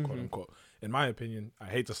slide from, quote unquote? In my opinion, I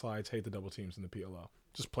hate the slides, hate the double teams in the PLL.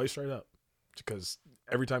 Just play straight up, because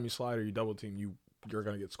every time you slide or you double team, you're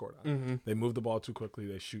gonna get scored on. Mm-hmm. They move the ball too quickly,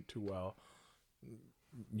 they shoot too well.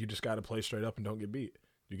 You just got to play straight up and don't get beat.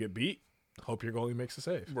 You get beat, hope your goalie makes a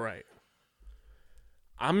save. Right.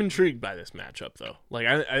 I'm intrigued by this matchup, though. Like,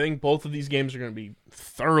 I think both of these games are going to be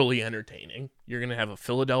thoroughly entertaining. You're going to have a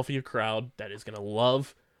Philadelphia crowd that is going to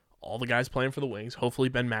love all the guys playing for the Wings. Hopefully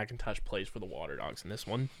Ben McIntosh plays for the Water Dogs in this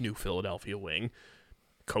one. New Philadelphia Wing.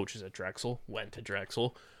 Coaches at Drexel. Went to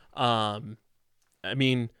Drexel. I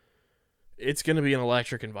mean, it's going to be an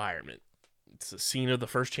electric environment. It's the scene of the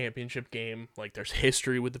first championship game. Like, there's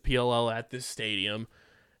history with the PLL at this stadium,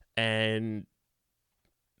 and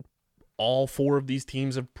all 4 of these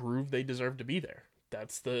teams have proved they deserve to be there.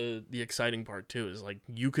 That's the exciting part too, is like,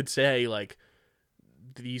 you could say like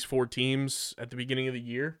these 4 teams at the beginning of the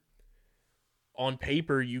year, on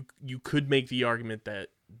paper, you could make the argument that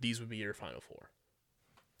these would be your Final 4.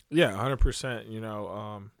 Yeah, 100%. You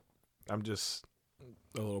know, I'm just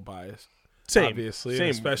a little biased. Same, obviously. same.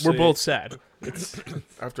 Especially We're both sad. It's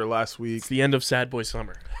after last week. It's the end of Sad Boy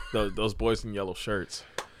Summer. Those boys in yellow shirts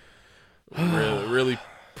really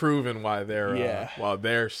proving why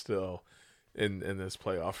they're still in this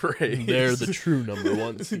playoff race. They're the true number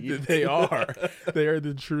 1 seed. They are. They are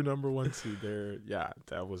the true number 1 seed.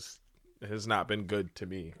 It has not been good to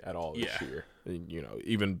me at all this year. And, you know,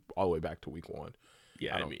 even all the way back to week 1.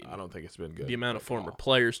 Yeah, I don't think it's been good. The amount of former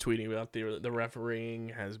players tweeting about the refereeing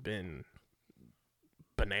has been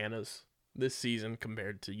bananas this season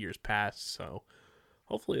compared to years past. So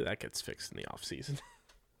hopefully that gets fixed in the offseason.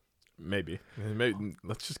 Maybe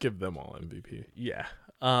let's just give them all MVP. Yeah.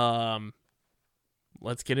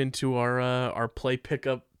 Let's get into our play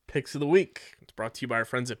pickup picks of the week. It's brought to you by our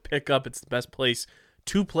friends at Pickup. It's the best place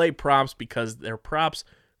to play props because they're props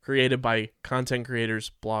created by content creators,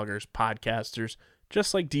 bloggers, podcasters,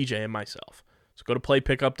 just like DJ and myself. So go to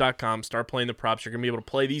playpickup.com, start playing the props. You're going to be able to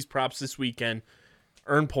play these props this weekend,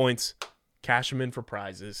 earn points, cash them in for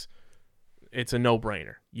prizes. It's a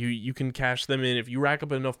no-brainer. You can cash them in. If you rack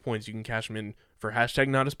up enough points, you can cash them in for hashtag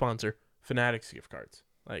not a sponsor, Fanatics gift cards.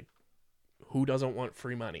 Like, who doesn't want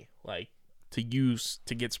free money, like, to use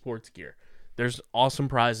to get sports gear? There's awesome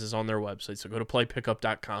prizes on their website, so go to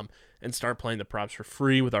playpickup.com and start playing the props for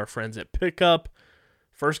free with our friends at Pickup.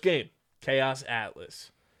 First game, Chaos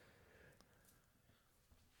Atlas.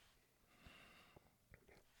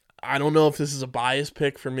 I don't know if this is a biased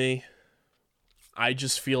pick for me. I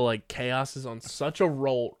just feel like Chaos is on such a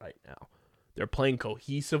roll right now. They're playing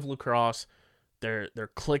cohesive lacrosse. They're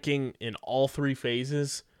clicking in all 3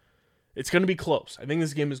 phases. It's going to be close. I think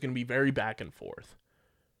this game is going to be very back and forth.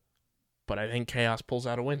 But I think Chaos pulls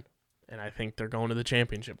out a win. And I think they're going to the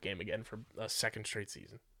championship game again for a second straight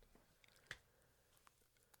season.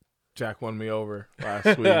 Jack won me over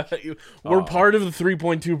last week. We're part of the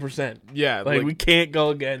 3.2%. Yeah. Like, we can't go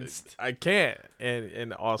against. I can't.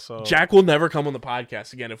 And also, Jack will never come on the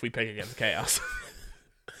podcast again if we pick against Chaos.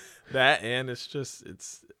 that, and it's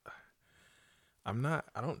I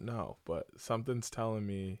don't know, but something's telling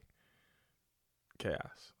me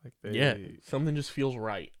Chaos. Like something just feels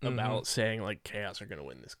right about saying like Chaos are going to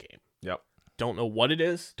win this game. Yep. Don't know what it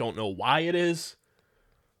is. Don't know why it is.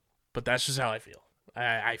 But that's just how I feel.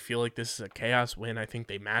 I feel like this is a Chaos win. I think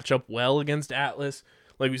they match up well against Atlas.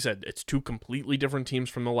 Like we said, it's 2 completely different teams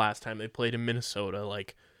from the last time they played in Minnesota.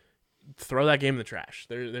 Like, throw that game in the trash.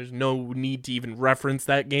 There's no need to even reference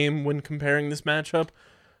that game when comparing this matchup.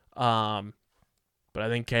 But I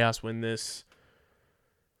think Chaos win this.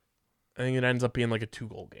 I think it ends up being like a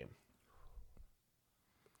 2-goal game.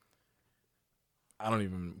 I don't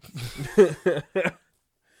even.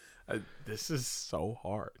 This is so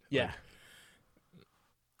hard. Yeah. Like,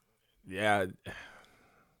 yeah.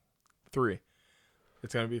 3.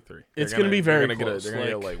 It's going to be 3. It's going to be very close. They're going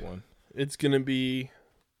to get a late one. It's going to be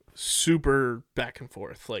super back and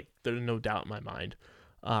forth. Like, there's no doubt in my mind.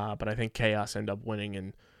 But I think Chaos end up winning,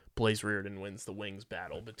 and Blaze Reardon wins the wings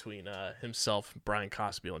battle between himself, Brian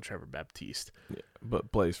Cospiel, and Trevor Baptiste. Yeah,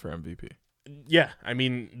 but Blaze for MVP. Yeah, I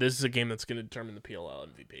mean, this is a game that's going to determine the PLL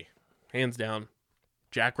MVP. Hands down.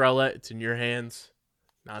 Jack Rowlett, it's in your hands.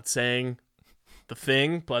 Not saying the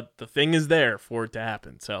thing, but the thing is there for it to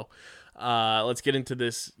happen. So let's get into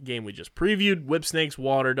this game we just previewed. Whipsnakes,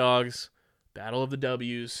 Water Dogs, Battle of the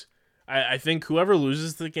W's. I think whoever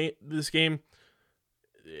loses this game,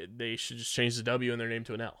 they should just change the W in their name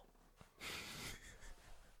to an L.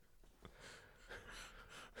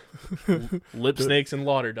 Lip Snakes and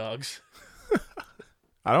Water Dogs.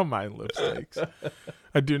 I don't mind lip snakes.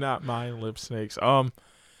 I do not mind lip snakes.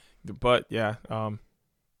 But yeah,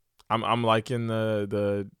 I'm liking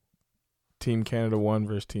the Team Canada 1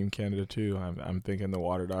 versus Team Canada 2. I'm thinking the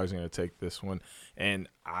Water Dogs are going to take this one, and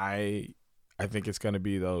I think it's going to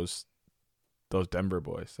be those Denver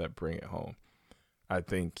boys that bring it home. I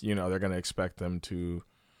think they're going to expect them to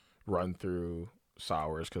run through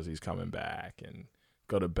Sowers because he's coming back and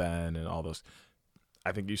go to Ben and all those.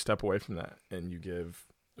 I think you step away from that and you give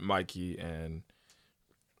Mikey and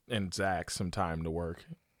Zach some time to work.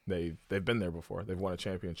 They've been there before. They've won a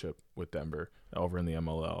championship with Denver over in the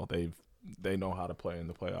MLL. They know how to play in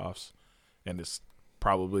the playoffs, and it's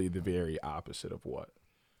probably the very opposite of what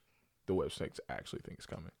the Whipsnakes actually think is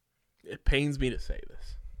coming. It pains me to say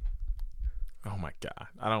this. Oh my God.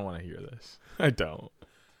 I don't want to hear this. I don't.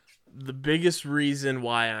 The biggest reason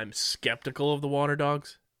why I'm skeptical of the Water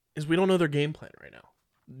Dogs is we don't know their game plan right now.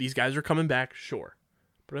 These guys are coming back, sure.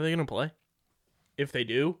 But are they going to play? If they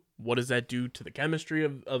do, what does that do to the chemistry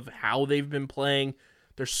of how they've been playing?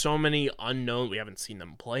 There's so many unknown. We haven't seen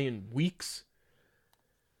them play in weeks.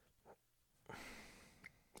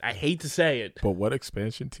 I hate to say it. But what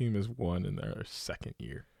expansion team has won in their second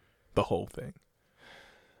year? The whole thing.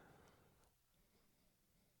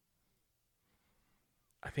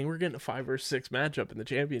 I think we're getting a 5 or 6 matchup in the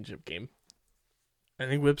championship game. I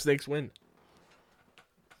think Whipsnakes win.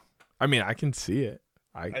 I mean, I can see it.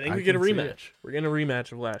 I think we get a rematch. We're getting a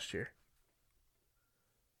rematch of last year.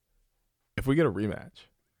 If we get a rematch,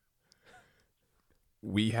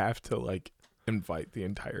 we have to like invite the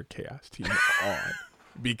entire Chaos team on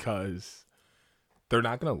because they're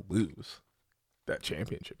not going to lose that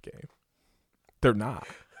championship game. They're not.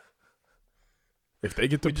 If they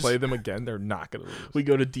get to play them again, they're not going to lose. We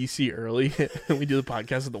go to DC early and we do the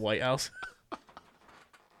podcast at the White House.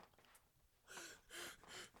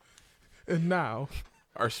 And now,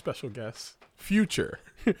 our special guests, future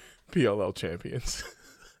PLL champions.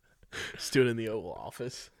 Stood in the Oval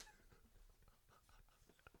Office.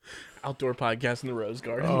 Outdoor podcast in the Rose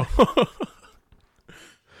Garden. Oh.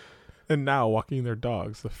 And now, walking their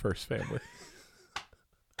dogs, the first family.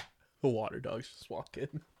 The Water Dogs just walk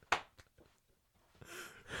in.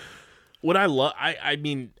 What I love, I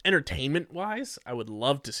mean, entertainment-wise, I would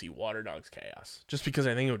love to see Water Dogs Chaos. Just because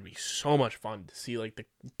I think it would be so much fun to see, like,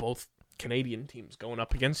 both Canadian teams going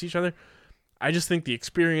up against each other. I just think the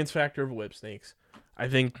experience factor of Whipsnakes, I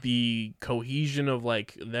think the cohesion of,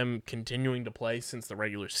 like, them continuing to play since the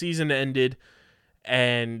regular season ended,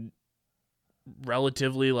 and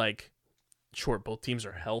relatively, like, sure, both teams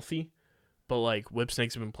are healthy, but, like,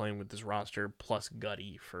 Whipsnakes have been playing with this roster plus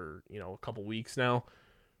Gutty for, a couple weeks now.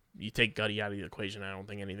 You take Gutty out of the equation, I don't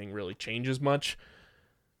think anything really changes much.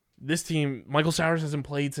 This team, Michael Sowers hasn't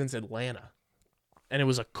played since Atlanta, and it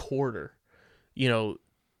was a quarter.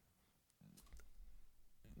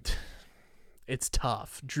 It's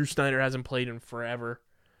tough. Drew Snyder hasn't played in forever.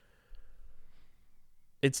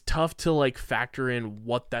 It's tough to, like, factor in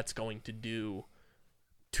what that's going to do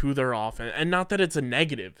to their offense. And not that it's a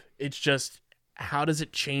negative. It's just, how does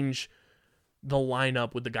it change the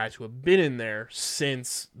lineup with the guys who have been in there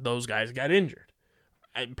since those guys got injured?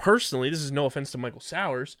 And personally, this is no offense to Michael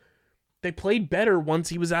Sowers, they played better once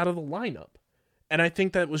he was out of the lineup. And I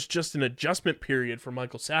think that was just an adjustment period for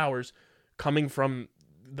Michael Sowers coming from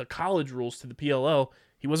the college rules to the PLO.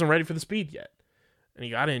 He wasn't ready for the speed yet. And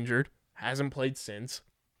he got injured, hasn't played since.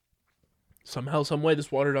 Somehow, some way,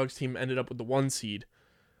 this Water Dogs team ended up with the 1 seed.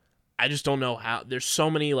 I just don't know how. There's so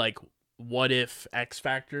many, like, what if X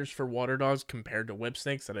factors for Water Dogs compared to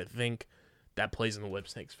Whipsnakes that I think that plays in the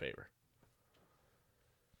Whipsnakes' favor.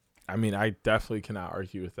 I mean, I definitely cannot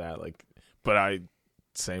argue with that. Like, but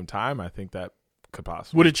same time, I think that could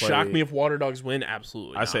possibly. Would it shock me if Water Dogs win?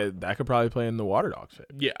 Absolutely. I say that could probably play in the Water Dogs' favor.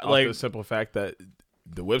 Yeah, like the simple fact that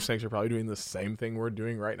the Whipsnakes are probably doing the same thing we're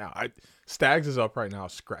doing right now. Staggs is up right now,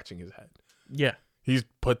 scratching his head. Yeah. He's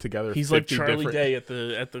put together. He's like Charlie Day at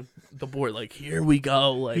the board. Like, here we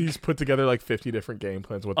go. Like, he's put together like 50 different game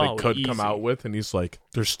plans. What they could come out with, and he's like,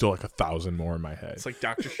 "There's still like 1,000 more in my head." It's like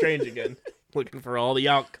Doctor Strange again, looking for all the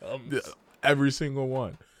outcomes. Yeah, every single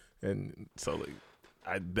one. And so,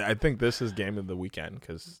 like, I think this is game of the weekend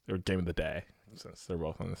or game of the day, since they're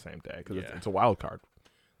both on the same day, because it's a wild card.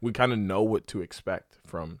 We kind of know what to expect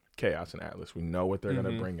from Chaos and Atlas. We know what they're going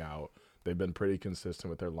to bring out. They've been pretty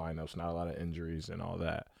consistent with their lineups, not a lot of injuries and all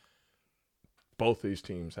that. Both these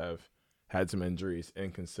teams have had some injuries,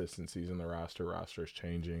 inconsistencies in the roster. Roster is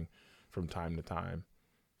changing from time to time.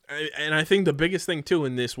 And I think the biggest thing, too,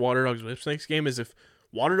 in this Water Dogs Whipsnakes game is if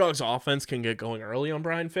Water Dogs offense can get going early on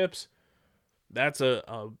Brian Phipps, that's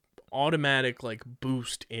a automatic, like,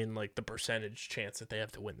 boost in, like, the percentage chance that they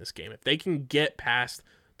have to win this game. If they can get past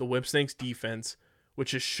the Whipsnakes defense,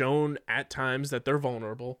 which has shown at times that they're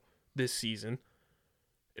vulnerable this season,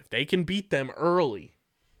 if they can beat them early,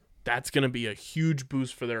 that's going to be a huge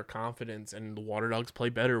boost for their confidence, and the Water Dogs play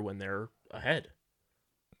better when they're ahead.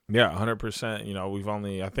 Yeah,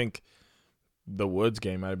 100%. I think the Woods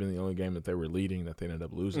game might have been the only game that they were leading that they ended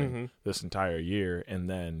up losing this entire year. And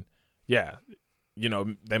then,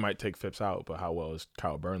 they might take Phipps out, but how well is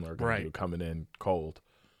Kyle Burnler going to do coming in cold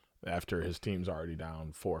after his team's already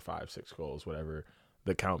down 4, 5, 6 goals, whatever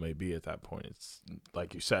the count may be at that point? It's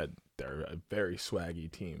like you said, they're a very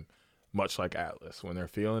swaggy team, much like Atlas. When they're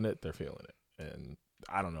feeling it, they're feeling it. And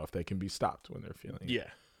I don't know if they can be stopped when they're feeling it. Yeah.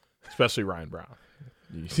 especially Ryan Brown.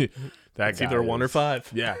 That It's guy either 1 or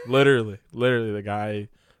 5. Yeah, literally, the guy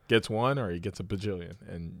gets 1 or he gets a bajillion,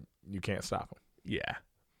 and you can't stop him. Yeah.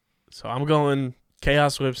 So I'm going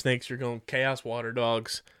Chaos Whip Snakes. You're going Chaos Water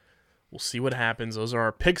Dogs. We'll see what happens. Those are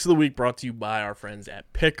our picks of the week brought to you by our friends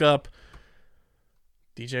at Pickup.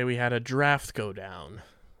 DJ, we had a draft go down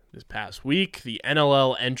this past week. The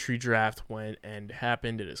NLL entry draft went and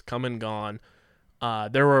happened. It has come and gone.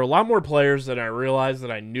 There were a lot more players than I realized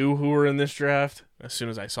that I knew who were in this draft. As soon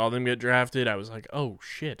as I saw them get drafted, I was like, oh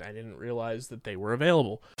shit, I didn't realize that they were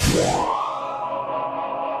available.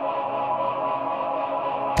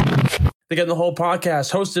 The Get in the Hole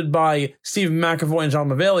podcast, hosted by Steve McAvoy and John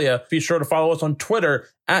Mavalia. Be sure to follow us on Twitter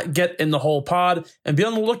at Get in the Hole Pod, and be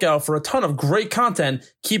on the lookout for a ton of great content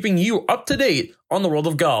keeping you up to date on the world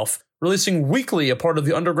of golf. Releasing weekly, a part of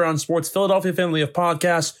the Underground Sports Philadelphia family of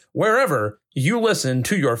podcasts, wherever you listen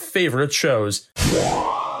to your favorite shows.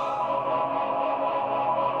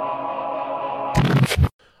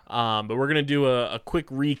 But we're going to do a quick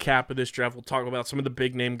recap of this draft. We'll talk about some of the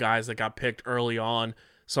big name guys that got picked early on,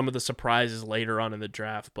 some of the surprises later on in the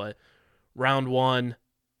draft. But round 1,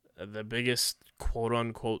 the biggest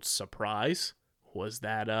quote-unquote surprise was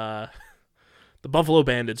that the Buffalo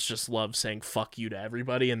Bandits just love saying fuck you to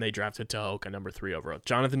everybody, and they drafted Tehoka number 3 overall.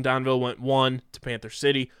 Jonathan Donville went 1 to Panther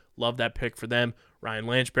City. Love that pick for them. Ryan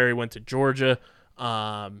Lanchberry went to Georgia,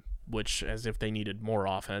 which, as if they needed more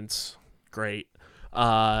offense. Great.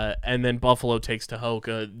 And then Buffalo takes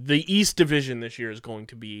Tehoka. The East Division this year is going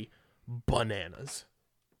to be bananas.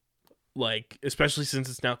 Like, especially since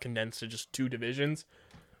it's now condensed to just 2 divisions.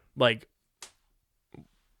 Like,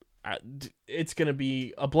 it's going to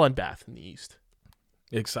be a bloodbath in the East.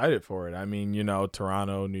 Excited for it. I mean,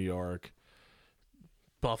 Toronto, New York,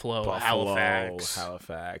 Buffalo,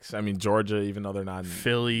 Halifax. I mean, Georgia, even though they're not in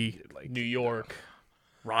Philly, New York.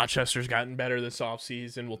 Rochester's gotten better this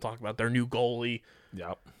offseason. We'll talk about their new goalie.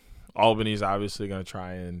 Yep. Albany's obviously going to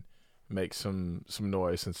try and make some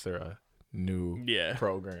noise since they're a new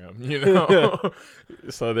program,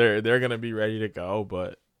 So they're going to be ready to go.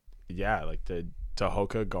 But, yeah, like the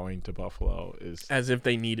Tehoka going to Buffalo is... As if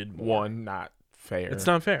they needed more. 1, not fair. It's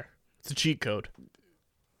not fair. It's a cheat code.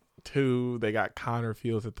 2, they got Connor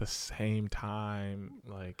Fields at the same time.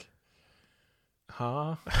 Like,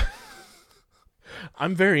 huh?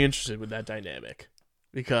 I'm very interested with that dynamic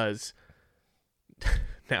because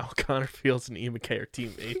now Connor Fields and Ian McKay are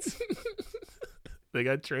teammates. They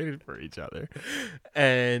got traded for each other.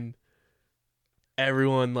 And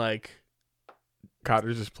everyone,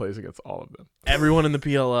 Connor just plays against all of them. Everyone in the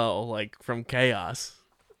PLL, from Chaos,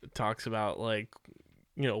 talks about, why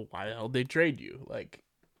the hell did they trade you?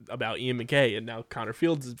 About Ian McKay, and now Connor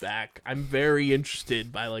Fields is back. I'm very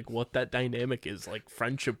interested by, what that dynamic is,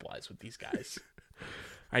 friendship-wise with these guys.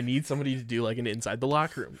 I need somebody to do, an inside the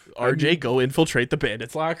locker room. RJ, go infiltrate the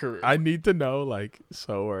Bandits locker room. I need to know,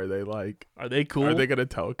 so are they, Are they cool? Are they going to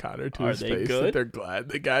tell Connor to his face that they're glad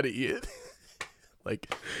they got Ian? Yo.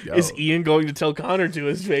 Is Ian going to tell Connor to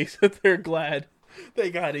his face that they're glad they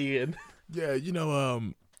got Ian? Yeah,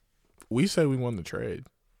 we said we won the trade.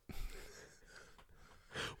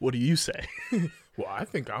 What do you say? Well, I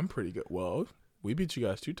think I'm pretty good. Well, we beat you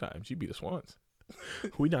guys 2 times. You beat us once.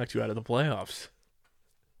 We knocked you out of the playoffs.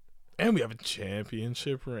 And we have a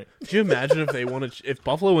championship ring. Could you imagine if they won if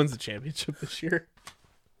Buffalo wins the championship this year?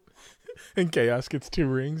 And Chaos gets 2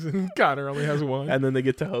 rings and Connor only has 1. And then they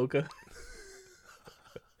get Tehoka.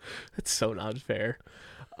 That's so not fair.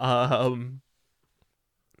 Buffalo,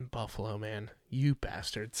 man. You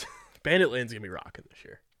bastards. Banditland's going to be rocking this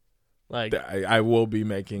year. I will be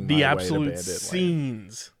making my way to absolute Banditland.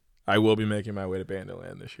 scenes. I will be making my way to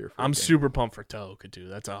Banditland this year. I'm super pumped for Tehoka, too.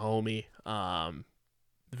 That's a homie.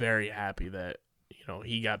 Very happy that,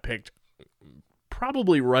 he got picked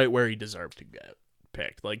probably right where he deserved to get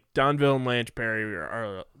picked. Donville and Lanchberry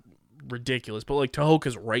are ridiculous, but,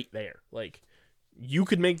 Tehoka's right there. You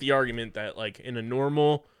could make the argument that, in a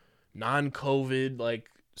normal, non-COVID,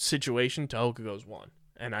 situation, Tehoka goes 1.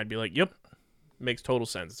 And I'd be like, yep, makes total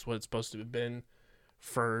sense. It's what it's supposed to have been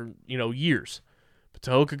for, years. But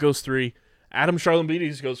Tehoka goes 3. Adam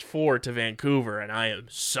Charlambides goes 4 to Vancouver, and I am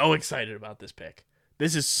so excited about this pick.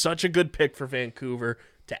 This is such a good pick for Vancouver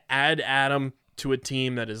to add Adam to a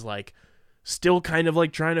team that is, still kind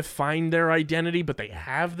of, trying to find their identity, but they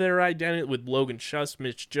have their identity with Logan Schuss,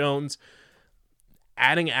 Mitch Jones.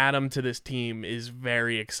 Adding Adam to this team is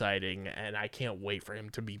very exciting, and I can't wait for him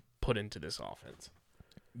to be put into this offense.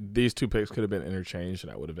 These 2 picks could have been interchanged,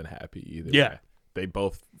 and I would have been happy either way. They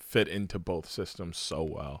both fit into both systems so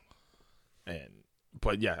well.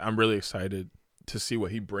 But yeah, I'm really excited. to see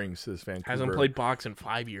what he brings to this Vancouver. Hasn't played box in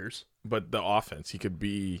 5 years. But the offense, he could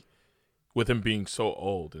be, with him being so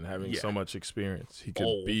old and having Yeah. so much experience, he could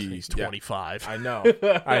Old. be. He's 25. I know,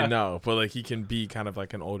 I know, but like he can be kind of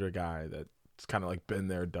like an older guy that's kind of like been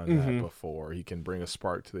there, done that before. He can bring a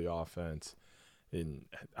spark to the offense, and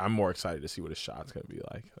I'm more excited to see what his shot's going to be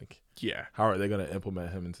like. Like, Yeah. how are they going to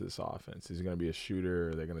implement him into this offense? Is he going to be a shooter?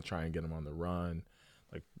 Are they going to try and get him on the run?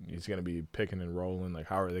 Like, he's going to be picking and rolling. Like,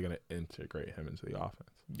 how are they going to integrate him into the offense?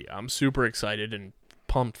 Yeah, I'm super excited and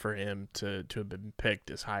pumped for him to have been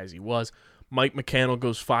picked as high as he was. Mike McCannell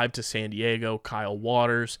goes 5 to San Diego. Kyle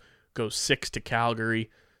Waters goes 6 to Calgary.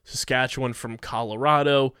 Saskatchewan from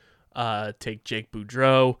Colorado take Jake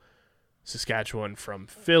Boudreau. Saskatchewan from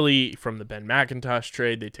Philly, from the Ben McIntosh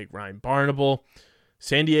trade, they take Ryan Barnable.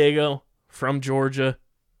 San Diego from Georgia,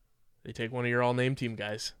 they take one of your all-name team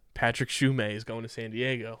guys. Patrick Shumay is going to San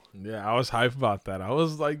Diego. Yeah, I was hyped about that. I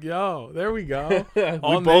was like, yo, there we go.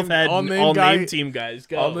 We both had all-name team guys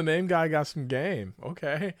go. All the name guy got some game.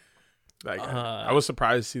 Okay. Like, I was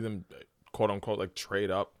surprised to see them, quote unquote, like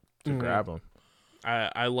trade up to grab him.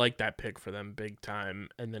 I like that pick for them big time.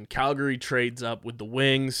 And then Calgary trades up with the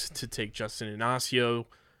Wings to take Justin Inacio.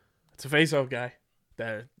 It's a face-off guy.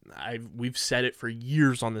 We've said it for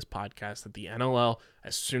years on this podcast that the NLL,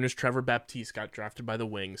 as soon as Trevor Baptiste got drafted by the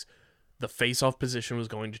Wings, the face-off position was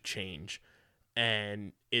going to change.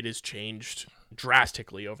 And it has changed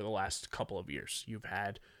drastically over the last couple of years. You've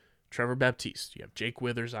had Trevor Baptiste. You have Jake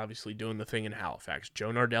Withers obviously doing the thing in Halifax. Joe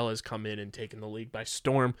Nardella has come in and taken the league by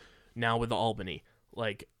storm now with Albany.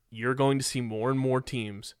 Like, you're going to see more and more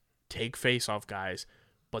teams take face-off guys,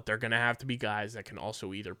 but they're going to have to be guys that can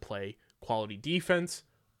also either play quality defense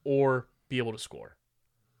or be able to score.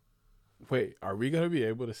 Wait, are we going to be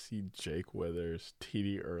able to see Jake Withers,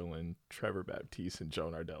 T.D. Erlin, Trevor Baptiste, and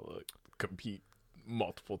Joe Nardella compete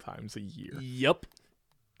multiple times a year? Yep.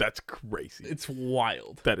 That's crazy. It's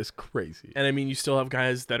wild. That is crazy. And I mean, you still have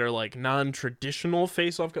guys that are like non-traditional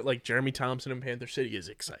face-off guys, like Jeremy Thompson in Panther City is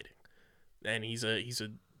exciting. And he's a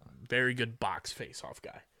very good box face-off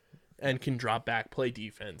guy and can drop back, play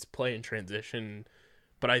defense, play in transition.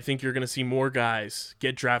 But I think you're going to see more guys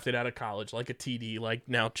get drafted out of college, like a TD, like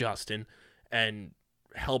now Justin, and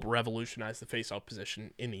help revolutionize the face-off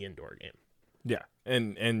position in the indoor game. Yeah,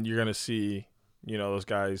 and you're going to see, those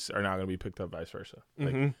guys are not going to be picked up vice versa.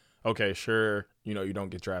 Like, okay, sure, you don't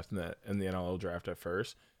get drafted in the NLL draft at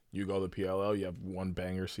first. You go to the PLL, you have one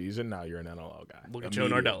banger season, now you're an NLL guy. Look at Joe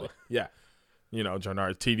Nardella. Yeah. Joe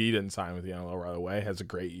Nardella, TD didn't sign with the NLL right away, has a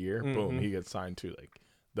great year. Boom, he gets signed too. Like,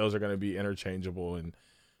 those are going to be interchangeable, and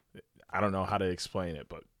I don't know how to explain it,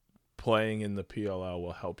 but playing in the PLL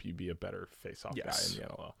will help you be a better face-off guy in the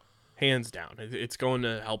NLL. Hands down. It's going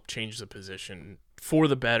to help change the position for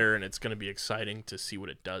the better, and it's going to be exciting to see what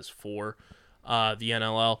it does for the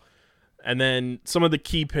NLL. And then some of the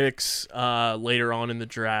key picks later on in the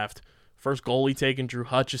draft. First goalie taken, Drew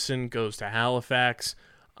Hutchison, goes to Halifax.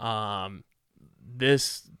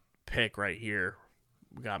 This pick right here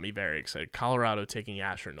got me very excited. Colorado taking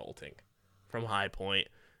Asher Nolting from High Point.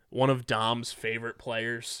 One of Dom's favorite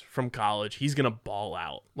players from college. He's going to ball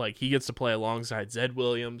out. Like, he gets to play alongside Zed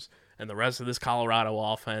Williams and the rest of this Colorado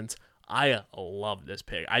offense. I love this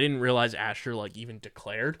pick. I didn't realize Asher, even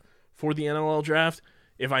declared for the NLL draft.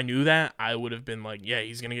 If I knew that, I would have been like, yeah,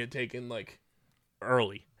 he's going to get taken,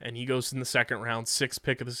 early. And he goes in the second round, 6th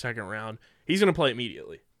pick of the second round. He's going to play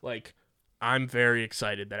immediately. I'm very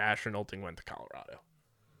excited that Asher Nolting went to Colorado.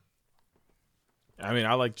 I mean,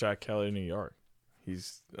 I like Jack Kelly in New York.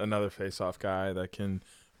 He's another face-off guy that can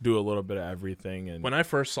do a little bit of everything. And when I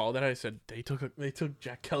first saw that, I said they took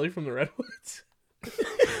Jack Kelly from the Redwoods. I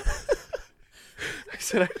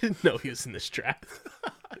said I didn't know he was in this draft.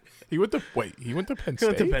 He went to Penn State. He went to Penn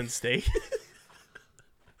State.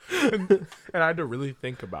 and I had to really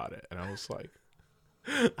think about it, and I was like,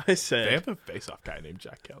 I said they have a face-off guy named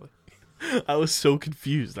Jack Kelly. I was so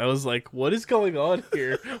confused. I was like, what is going on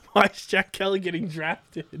here? Why is Jack Kelly getting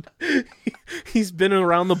drafted? He's been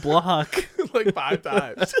around the block 5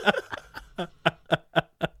 times. But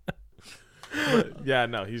yeah,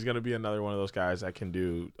 no, he's going to be another one of those guys that can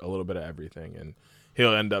do a little bit of everything, and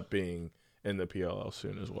he'll end up being in the PLL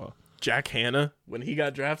soon as well. Jack Hanna, when he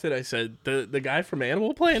got drafted, I said, the guy from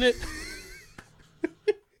Animal Planet?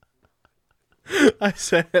 I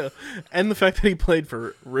said, and the fact that he played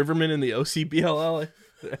for Riverman in the OCBLL.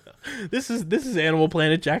 This is Animal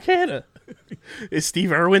Planet Jack Hanna. Is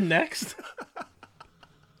Steve Irwin next?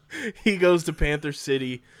 He goes to Panther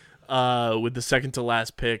City with the second to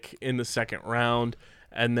last pick in the second round.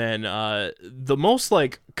 And then the most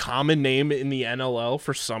common name in the NLL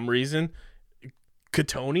for some reason,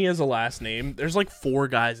 Catoni as a last name. There's like 4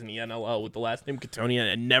 guys in the NLL with the last name Catoni, and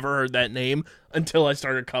I never heard that name until I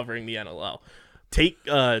started covering the NLL. Tate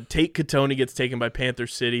Catoni gets taken by Panther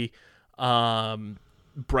City.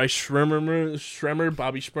 Bryce Schremmer,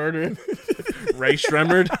 Bobby Schmurder, Ray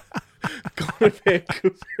Schremmerd going to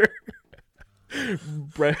Vancouver.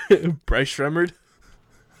 Bryce Schremmerd.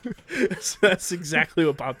 So that's exactly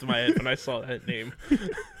what popped in my head when I saw that name.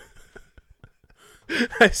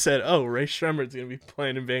 I said, "Oh, Ray Schremmerd's gonna be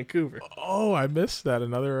playing in Vancouver." Oh, I missed that.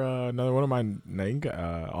 Another one of my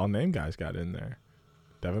all name guys got in there.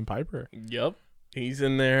 Devin Piper. Yep, he's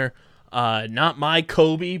in there. Not my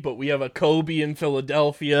Kobe, but we have a Kobe in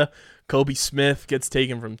Philadelphia. Kobe Smith gets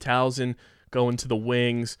taken from Towson, going to the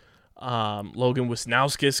Wings. Logan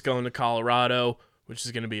Wisnauskas going to Colorado, which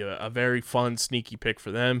is going to be a very fun, sneaky pick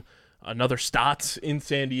for them. Another Stotts in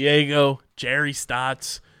San Diego, Jerry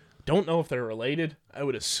Stotts. Don't know if they're related. I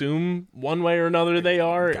would assume one way or another they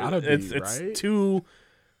are. Gotta be, it's right? too,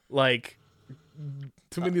 like...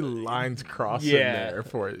 Too many lines crossing yeah. there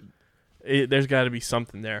for it. There's got to be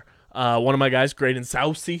something there. One of my guys, Graydon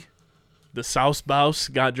Southey, the South Bouse,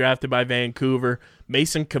 got drafted by Vancouver.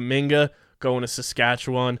 Mason Kaminga going to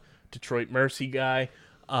Saskatchewan. Detroit Mercy guy.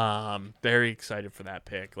 Very excited for that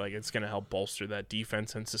pick. Like, it's going to help bolster that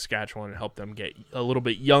defense in Saskatchewan and help them get a little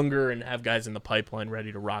bit younger and have guys in the pipeline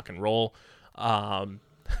ready to rock and roll. The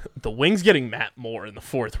Wings getting Matt Moore in the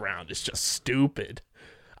 4th round is just stupid.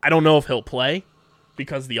 I don't know if he'll play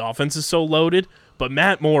because the offense is so loaded, but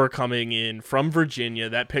Matt Moore coming in from Virginia,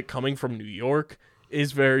 that pick coming from New York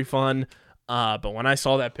is very fun. But when I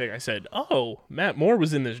saw that pick, I said, oh, Matt Moore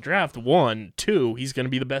was in this draft. 1, 2, he's going to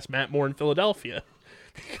be the best Matt Moore in Philadelphia.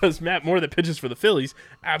 Because Matt Moore that pitches for the Phillies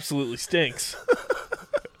absolutely stinks.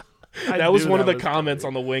 That was one of the comments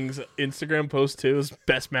on the Wings Instagram post, too, is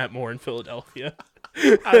best Matt Moore in Philadelphia.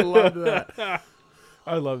 I love that.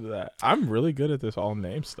 I love that. I'm really good at this all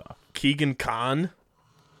name stuff. Keegan Khan.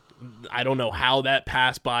 I don't know how that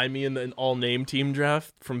passed by me in the all-name team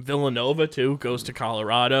draft. From Villanova, too, goes to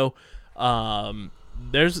Colorado.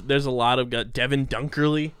 There's a lot of Devin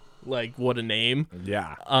Dunkerley. Like, what a name.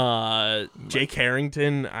 Yeah. Jake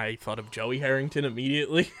Harrington. I thought of Joey Harrington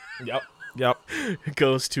immediately. Yep.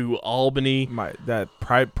 Goes to Albany. That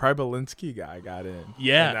Pribalinski guy got in.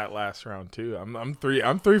 Yeah. In that last round too. I'm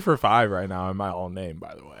 3 for 5 right now in my all name,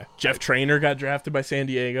 by the way. Jeff Traynor got drafted by San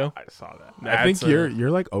Diego. I saw that. I think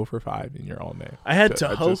you're like 0 for 5 in your all name. I had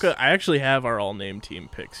Tahoka. I actually have our all name team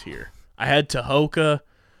picks here. I had Tahoka,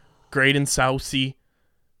 Graydon Southey.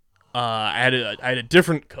 I had a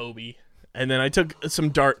different Kobe, and then I took some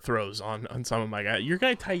dart throws on some of my guys. Your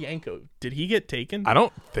guy Tyanko, did he get taken? I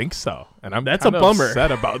don't think so, and that's a bummer.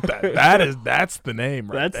 Upset about that. That's the name.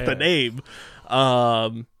 Right That's there. the name.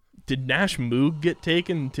 Did Nash Moog get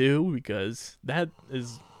taken too? Because that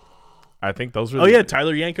is. I think those were. Oh yeah,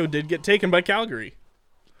 Tyler Yanko did get taken by Calgary.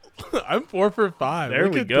 I'm 4 for 5. There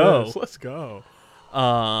Look we at go. This. Let's go.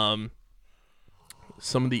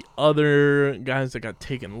 Some of the other guys that got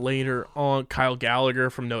taken later on, Kyle Gallagher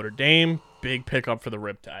from Notre Dame, big pickup for the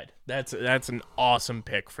Riptide. That's an awesome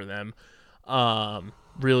pick for them.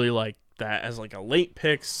 Really like that as like a late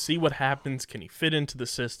pick. See what happens. Can he fit into the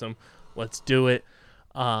system? Let's do it.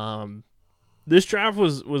 This draft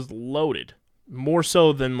was loaded, more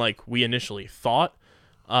so than like we initially thought.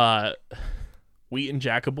 Wheaton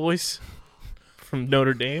Jacobois from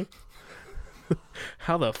Notre Dame.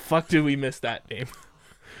 How the fuck did we miss that name?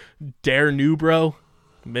 Dare Newbro,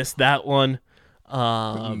 missed that one.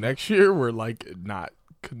 Next year we're like not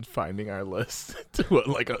confining our list to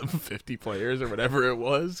like 50 players or whatever it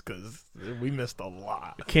was because we missed a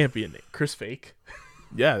lot. It can't be a name. Chris Fake.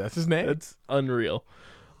 Yeah, that's his name. That's unreal.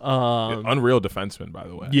 Unreal defenseman, by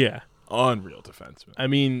the way. Yeah, unreal defenseman. I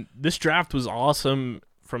mean, this draft was awesome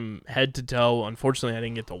from head to toe. Unfortunately, I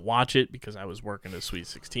didn't get to watch it because I was working the Sweet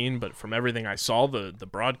 16. But from everything I saw, the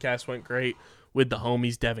broadcast went great with the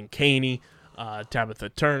homies Devin Caney, Tabitha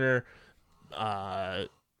Turner,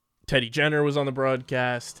 Teddy Jenner was on the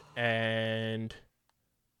broadcast, and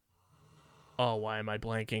why am I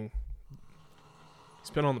blanking?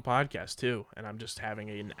 He's been on the podcast too, and I'm just having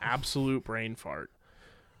an absolute brain fart.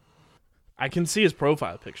 I can see his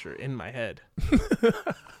profile picture in my head.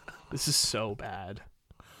 This is so bad.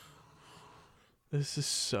 This is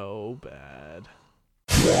so bad.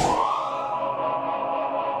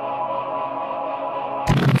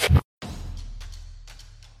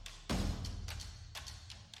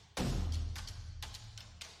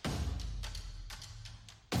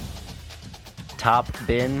 Top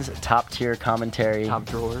bins, top tier commentary. Top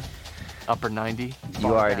drawer, upper 90. You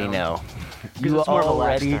already know. You You it's more of a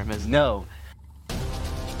lax already term, isn't it? know.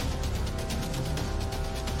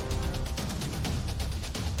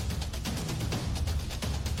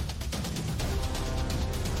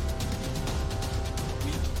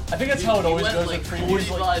 I think that's how it always went goes. like at previews,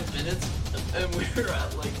 45 minutes, and we were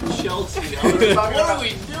at like Chelsea. I was like, what are we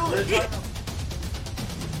doing?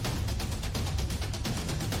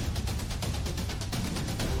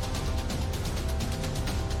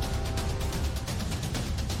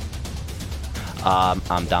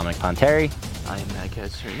 I'm Dominic Ponteri, I am Matt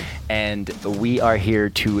Ketchner. and we are here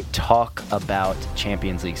to talk about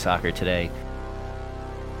Champions League soccer today.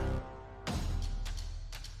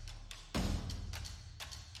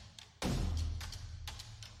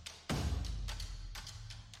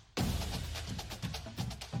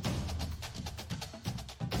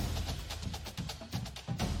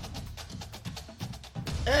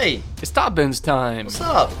 Hey, it's Top Bins time. What's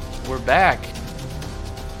up? We're back.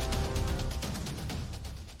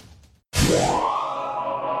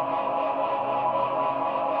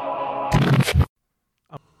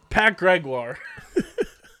 Pat Gregoire.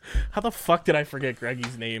 How the fuck did I forget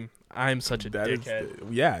Greggy's name? I'm such a dickhead.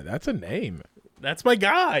 Yeah, that's a name. That's my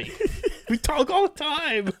guy. We talk all the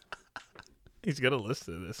time. He's gonna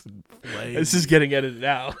listen to this. And play. This is getting edited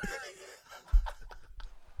out.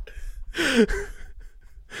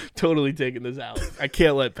 Totally taking this out. I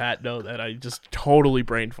can't let Pat know that I just totally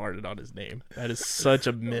brain farted on his name. That is such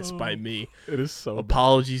a miss by me. It is so.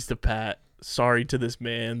 Apologies to Pat. Sorry to this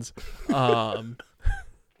man's.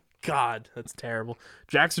 God, that's terrible.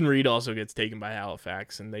 Jackson Reed also gets taken by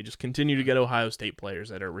Halifax, and they just continue to get Ohio State players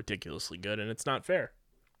that are ridiculously good, and it's not fair.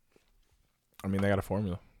 I mean, they got a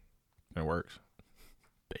formula. It works.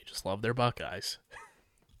 They just love their Buckeyes.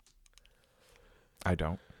 I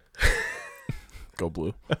don't. Go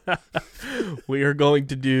blue. We are going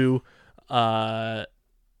to do we're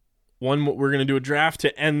going to do a draft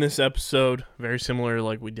to end this episode, very similar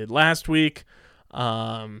like we did last week.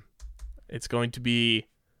 It's going to be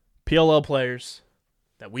PLL players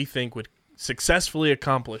that we think would successfully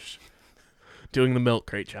accomplish doing the Milk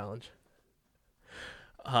Crate Challenge.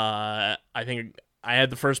 I think I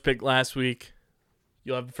had the first pick last week.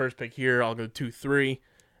 You'll have the first pick here. I'll go 2-3,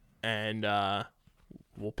 and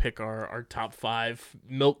we'll pick our top 5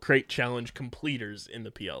 Milk Crate Challenge completers in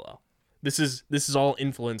the PLL. This is all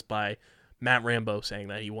influenced by Matt Rambo saying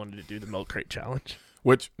that he wanted to do the Milk Crate Challenge.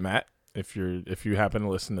 Which, Matt, if you happen to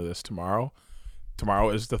listen to this tomorrow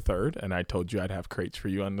is the 3rd, and I told you I'd have crates for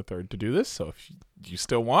you on the 3rd to do this. So if you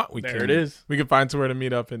still want, we can find somewhere to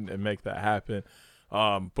meet up and make that happen.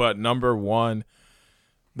 But number 1,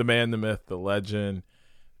 the man, the myth, the legend,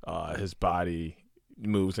 his body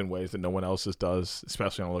moves in ways that no one else's does,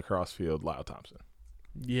 especially on a lacrosse field, Lyle Thompson.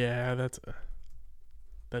 Yeah, that's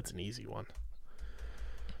an easy one.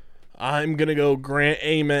 I'm going to go Grant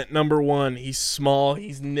Ament, number 1. He's small,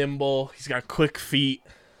 he's nimble, he's got quick feet.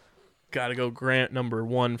 Got to go Grant, number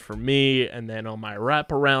 1 for me. And then on my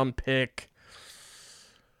wraparound pick,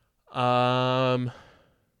 who am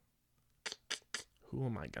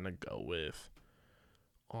I going to go with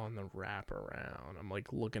on the wraparound? I'm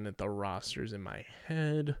like looking at the rosters in my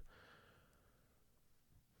head.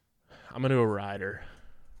 I'm going to go Ryder.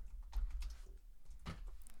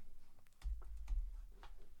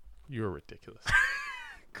 You're ridiculous.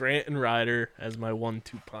 Grant and Ryder as my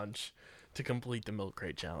 1-2 punch to complete the Milk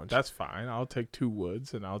Crate Challenge. That's fine. I'll take 2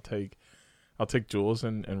 Woods, and I'll take Jules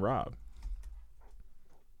and Rob.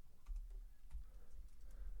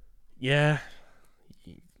 Yeah.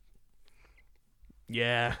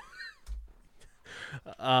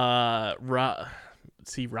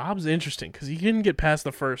 Rob's interesting because he didn't get past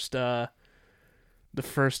the first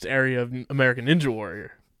area of American Ninja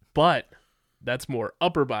Warrior, but that's more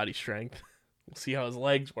upper body strength. We'll see how his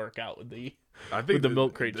legs work out with the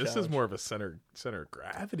Milk Crate This Challenge. is more of a center of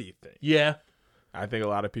gravity thing. Yeah. I think a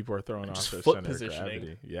lot of people are throwing off Just their foot center positioning. of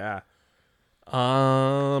gravity. Yeah.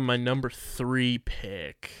 My number 3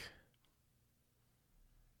 pick.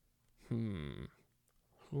 Who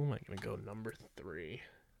am I going to go number 3?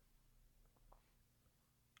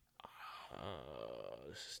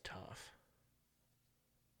 This is tough.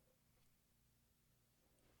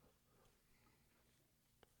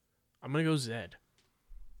 I'm going to go Zed.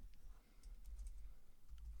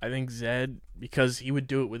 I think Zed, because he would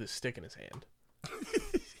do it with a stick in his hand.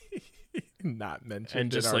 Not mentioned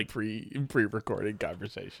And just in our like- pre-recorded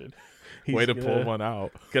conversation. He's Way to pull gonna- one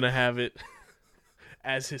out. Gonna have it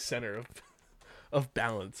as his center of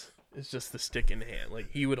balance. It's just the stick in hand. Like,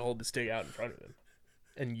 he would hold the stick out in front of him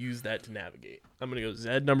and use that to navigate. I'm gonna go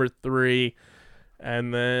Zed number 3,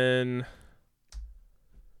 and then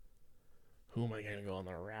who am I gonna go on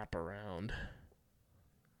the wraparound?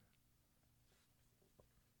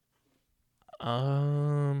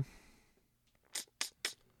 I'm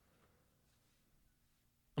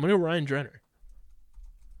gonna go Ryan Drenner.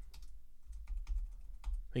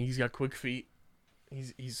 I think he's got quick feet.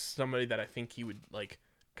 He's somebody that I think he would like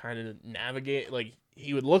kind of navigate. Like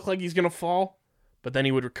he would look like he's gonna fall, but then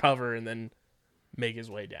he would recover and then make his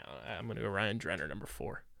way down. I'm gonna go Ryan Drenner, number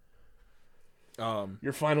 4.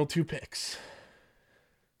 Your final 2 picks.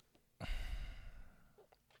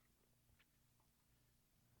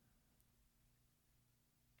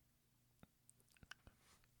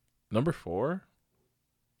 Number 4,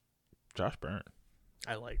 Josh Byrne.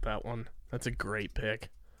 I like that one. That's a great pick.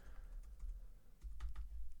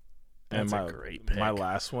 And That's a great pick. my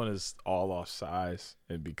last one is all off size,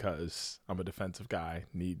 and because I'm a defensive guy,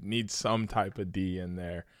 need some type of D in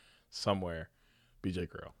there somewhere. BJ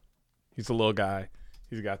Grill. He's a little guy.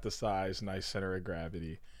 He's got the size, nice center of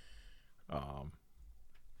gravity.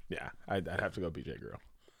 Yeah, I'd have to go BJ Grill.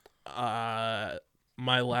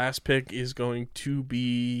 My last pick is going to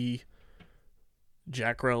be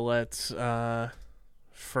Jack Rollette's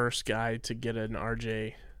first guy to get an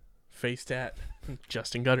RJ face tat,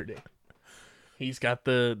 Justin Gutterding. He's got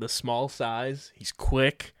the small size. He's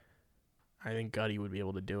quick. I think Gutty would be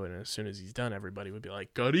able to do it. And as soon as he's done, everybody would be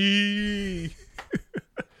like, Gutty!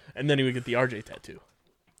 And then he would get the RJ tattoo.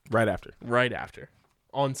 Right after.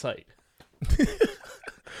 On site.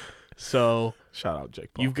 So Shout out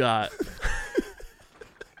Jake Paul. you've got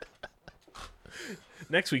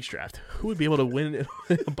next week's draft. Who would be able to win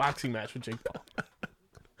a boxing match with Jake Paul?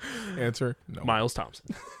 Answer, no. Miles Thompson.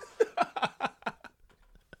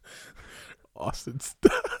 Austin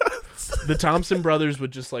Stotts. The Thompson brothers would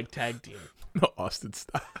just like tag team. No, Austin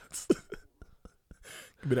Stotts.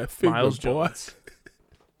 Give me that finger, Miles boy. Jones.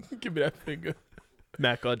 Give me that finger.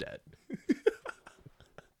 Matt Gaudette.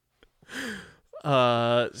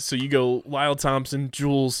 So you go Lyle Thompson,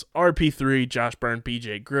 Jules, RP3, Josh Byrne,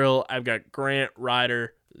 BJ Grill. I've got Grant,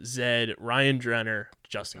 Ryder, Zed, Ryan Drenner,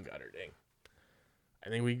 Justin Gutterding. I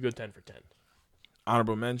think we can go 10 for 10.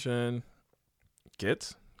 Honorable mention,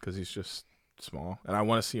 Gitz, because he's just small, and I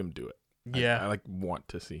want to see him do it. Yeah. I want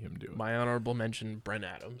to see him do it. My honorable mention, Brent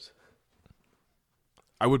Adams.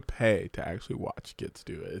 I would pay to actually watch Gitz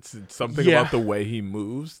do it. It's something Yeah. about the way he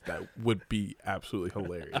moves that would be absolutely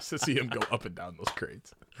hilarious to see him go up and down those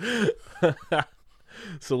crates.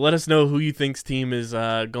 So let us know who you think's team is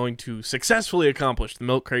going to successfully accomplish the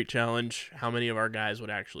Milk Crate Challenge, how many of our guys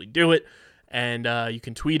would actually do it. And you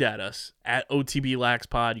can tweet at us at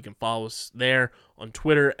OTBLaxPod. You can follow us there on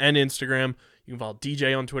Twitter and Instagram. You can follow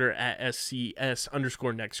DJ on Twitter at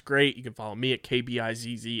SCS_NextGreat. You can follow me at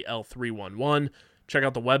KBIZZL311. Check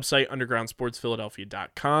out the website,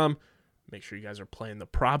 undergroundsportsphiladelphia.com. Make sure you guys are playing the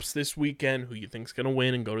props this weekend, who you think's going to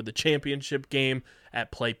win, and go to the championship game at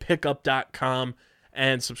playpickup.com.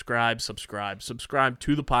 And subscribe to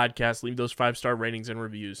the podcast. Leave those 5-star ratings and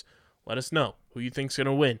reviews. Let us know who you think's going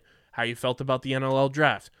to win, how you felt about the NLL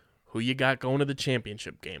draft, who you got going to the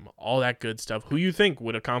championship game, all that good stuff, who you think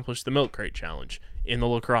would accomplish the Milk Crate Challenge in the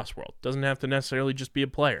lacrosse world. Doesn't have to necessarily just be a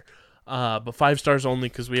player. But 5 stars only,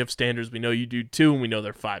 because we have standards. We know you do too, and we know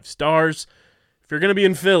they're 5 stars. If you're going to be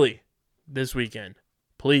in Philly this weekend,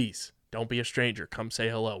 please don't be a stranger. Come say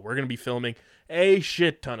hello. We're going to be filming a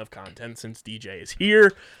shit ton of content since DJ is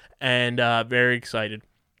here, and very excited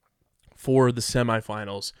for the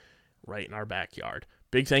semifinals right in our backyard.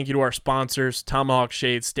 Big thank you to our sponsors, Tomahawk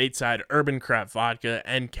Shades, Stateside Urban Craft Vodka,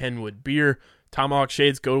 and Kenwood Beer. Tomahawk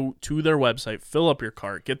Shades, go to their website, fill up your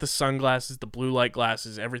cart, get the sunglasses, the blue light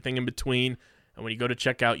glasses, everything in between. And when you go to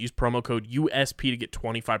checkout, use promo code USP to get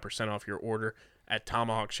 25% off your order at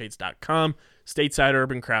tomahawkshades.com. Stateside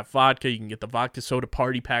Urban Craft Vodka, you can get the vodka soda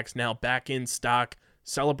party packs now back in stock.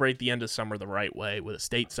 Celebrate the end of summer the right way with a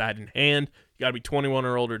Stateside in hand. You got to be 21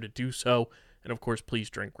 or older to do so. And of course, please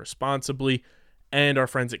drink responsibly. And our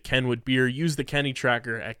friends at Kenwood Beer, use the Kenny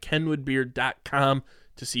tracker at kenwoodbeer.com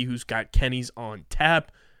to see who's got Kenny's on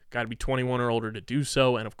tap. Got to be 21 or older to do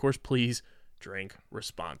so. And of course, please drink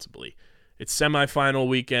responsibly. It's semifinal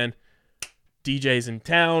weekend. DJ's in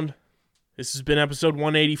town. This has been episode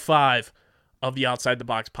 185 of the Outside the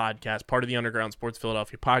Box podcast, part of the Underground Sports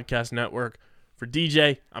Philadelphia podcast network. For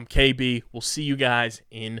DJ, I'm KB. We'll see you guys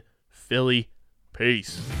in Philly.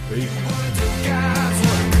 Peace. Peace.